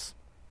for this.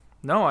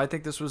 No, I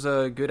think this was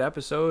a good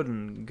episode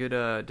and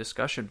good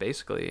discussion,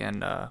 basically,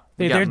 and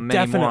we got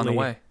many more on the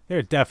way. There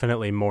are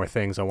definitely more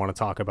things I want to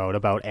talk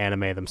about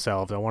anime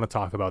themselves. I want to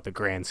talk about the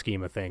grand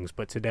scheme of things,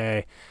 but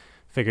today,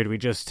 figured we'd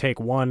just take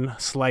one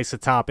slice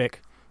of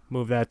topic,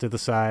 move that to the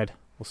side.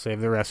 We'll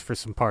save the rest for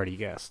some party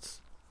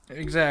guests.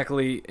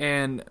 Exactly,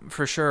 and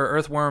for sure,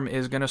 Earthworm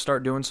is going to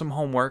start doing some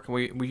homework.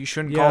 We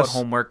shouldn't call it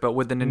homework, but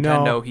with the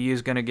Nintendo, he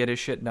is going to get his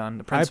shit done.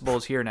 The principal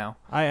is here now.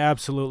 I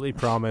absolutely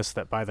promise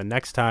that by the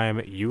next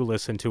time you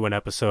listen to an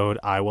episode,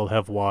 I will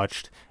have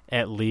watched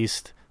at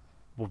least...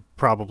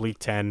 probably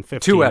 10, 15.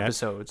 2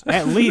 episodes.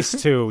 At least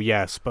 2,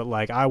 yes, but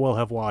like I will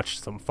have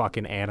watched some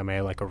fucking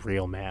anime like a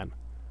real man.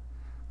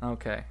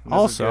 Okay.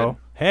 Also,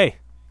 hey,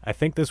 I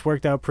think this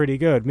worked out pretty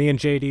good. Me and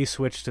JD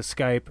switched to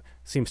Skype.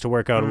 Seems to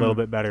work out a little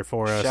bit better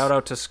for us. Shout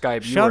out to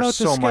Skype. You are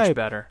so much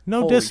better.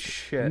 No Holy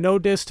shit. No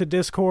diss to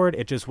Discord.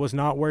 It just was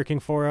not working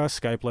for us.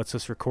 Skype lets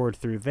us record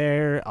through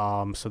there,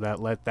 so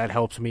that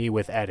helps me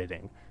with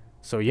editing.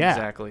 So yeah,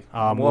 exactly.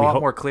 A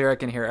lot more clear. I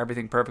can hear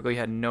everything perfectly.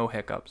 Had no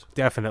hiccups.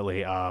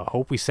 Definitely.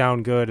 Hope we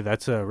sound good.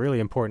 That's really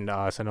important to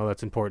us. I know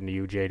that's important to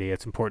you, JD.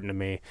 It's important to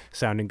me.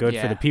 Sounding good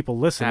for the people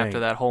listening. After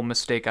that whole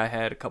mistake I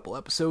had a couple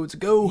episodes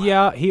ago.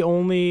 Yeah, he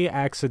only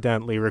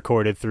accidentally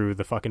recorded through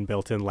the fucking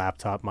built-in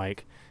laptop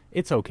mic.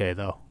 It's okay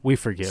though. We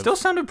forgive. Still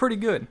sounded pretty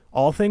good.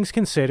 All things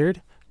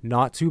considered,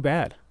 not too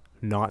bad.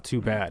 Not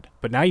too bad.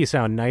 But now you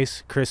sound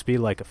nice, crispy,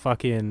 like a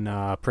fucking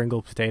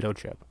Pringle potato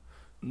chip.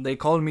 They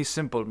called me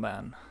Simple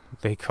Man.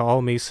 They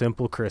call me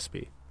Simple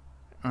Crispy.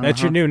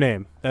 That's your new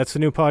name. That's the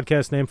new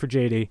podcast name for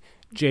JD.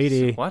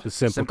 JD, what? The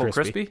Simple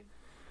Crispy.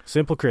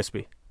 Simple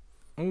Crispy.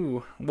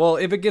 Ooh. Well,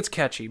 if it gets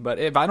catchy, but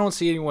if I don't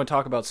see anyone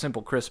talk about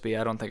Simple Crispy,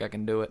 I don't think I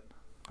can do it.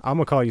 I'm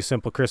going to call you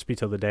Simple Crispy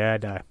till the day I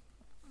die.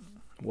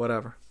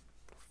 Whatever.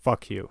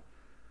 Fuck you.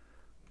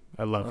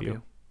 I love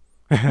you.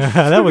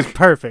 That was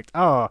perfect.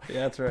 Oh,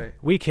 yeah, that's right.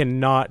 We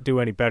cannot do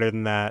any better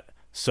than that.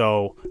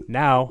 So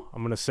now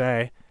I'm going to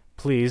say,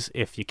 please,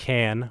 if you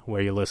can,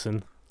 where you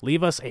listen,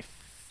 leave us a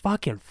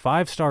fucking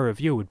 5-star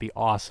review. Would be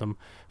awesome.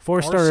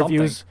 4-star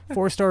reviews,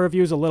 4-star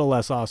reviews a little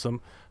less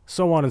awesome,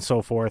 so on and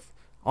so forth.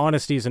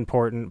 Honesty is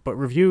important, but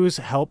reviews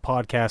help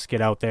podcasts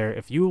get out there.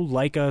 If you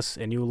like us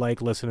and you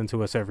like listening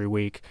to us every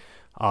week,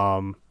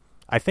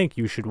 I think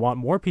you should want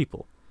more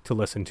people to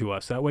listen to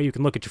us. That way you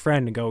can look at your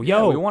friend and go,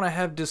 yo, we want to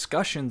have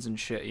discussions and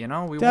shit, you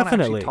know? We want to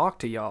actually talk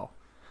to y'all.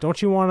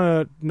 don't you want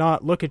to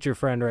not look at your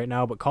friend right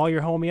now, but call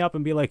your homie up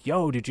and be like,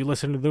 yo, did you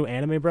listen to the new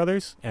Anime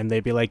Brothers? And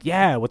they'd be like,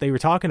 yeah, what they were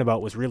talking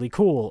about was really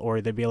cool. Or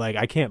they'd be like,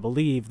 I can't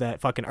believe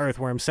that fucking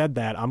Earthworm said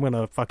that. I'm going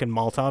to fucking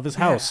Molotov his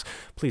house.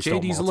 Please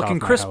don't JD's Molotov looking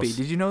my crispy. house.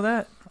 Did you know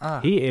that?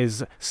 He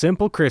is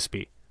Simple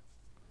Crispy.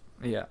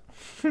 Yeah.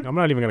 I'm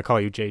not even going to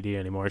call you JD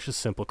anymore. It's just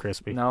Simple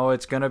Crispy. No,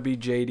 it's going to be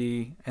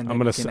JD, and then I'm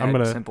gonna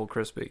Simple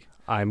Crispy.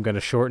 I'm going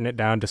to shorten it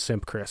down to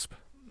Simp Crisp.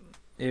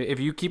 If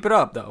you keep it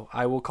up, though,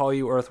 I will call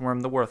you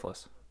Earthworm the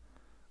Worthless.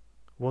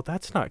 Well,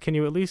 that's not... Can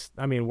you at least...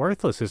 I mean,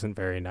 Worthless isn't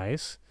very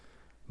nice.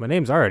 My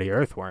name's already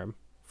Earthworm.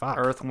 Fuck.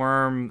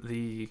 Earthworm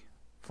the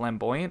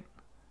Flamboyant?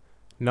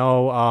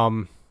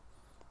 No,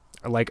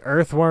 like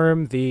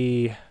Earthworm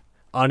the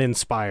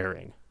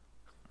Uninspiring.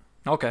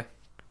 Okay.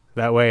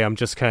 That way I'm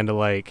just kind of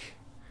like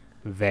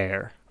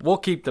there. We'll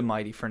keep the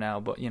mighty for now,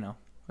 but,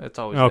 it's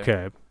always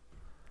okay.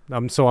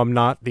 So I'm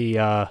not the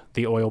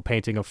oil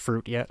painting of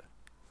fruit yet?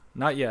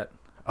 Not yet.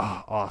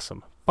 Oh,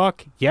 awesome.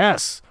 Fuck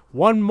yes.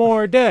 One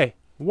more day.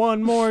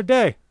 One more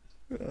day.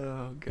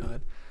 Oh,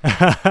 God.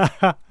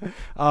 I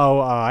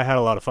had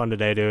a lot of fun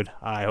today, dude.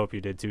 I hope you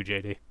did too,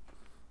 JD.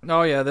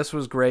 Oh, yeah, this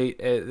was great.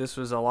 This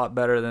was a lot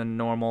better than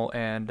normal,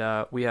 and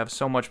we have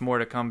so much more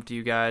to come to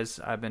you guys.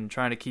 I've been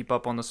trying to keep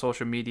up on the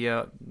social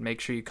media. Make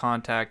sure you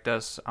contact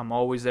us. I'm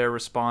always there to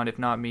respond, if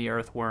not me,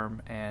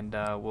 Earthworm, and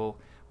we'll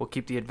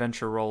keep the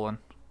adventure rolling.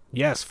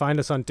 Yes, find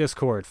us on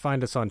Discord,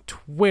 find us on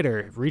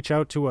Twitter, reach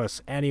out to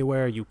us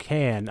anywhere you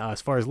can.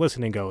 As far as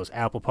listening goes,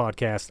 Apple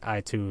Podcasts,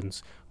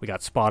 iTunes, we got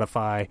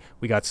Spotify,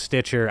 we got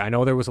Stitcher. I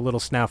know there was a little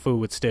snafu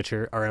with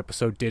Stitcher. Our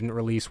episode didn't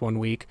release 1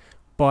 week,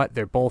 but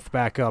they're both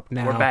back up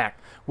now. We're back.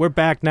 We're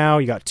back now.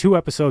 You got 2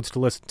 episodes to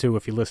listen to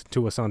if you listen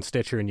to us on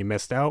Stitcher and you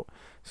missed out.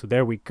 So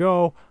there we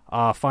go.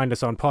 Find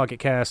us on Pocket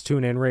Cast,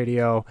 TuneIn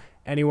Radio,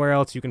 anywhere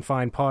else you can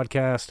find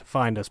podcast,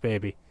 find us,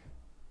 baby.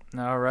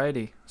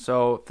 Alrighty.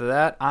 So for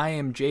that, I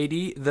am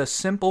JD, the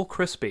Simple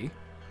Crispy.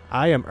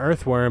 I am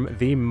Earthworm,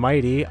 the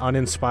mighty,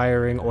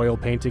 uninspiring oil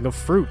painting of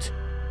fruit.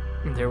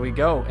 There we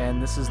go.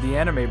 And this is the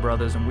Anime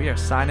Brothers, and we are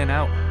signing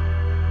out.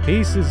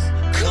 Pieces.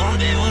 Call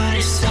me when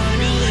it's time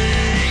to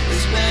leave.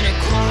 There's been a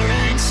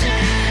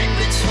quarantine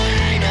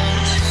between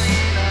us.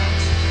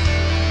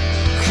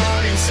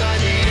 Caught inside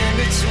the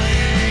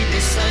in-between.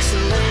 This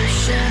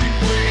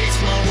isolation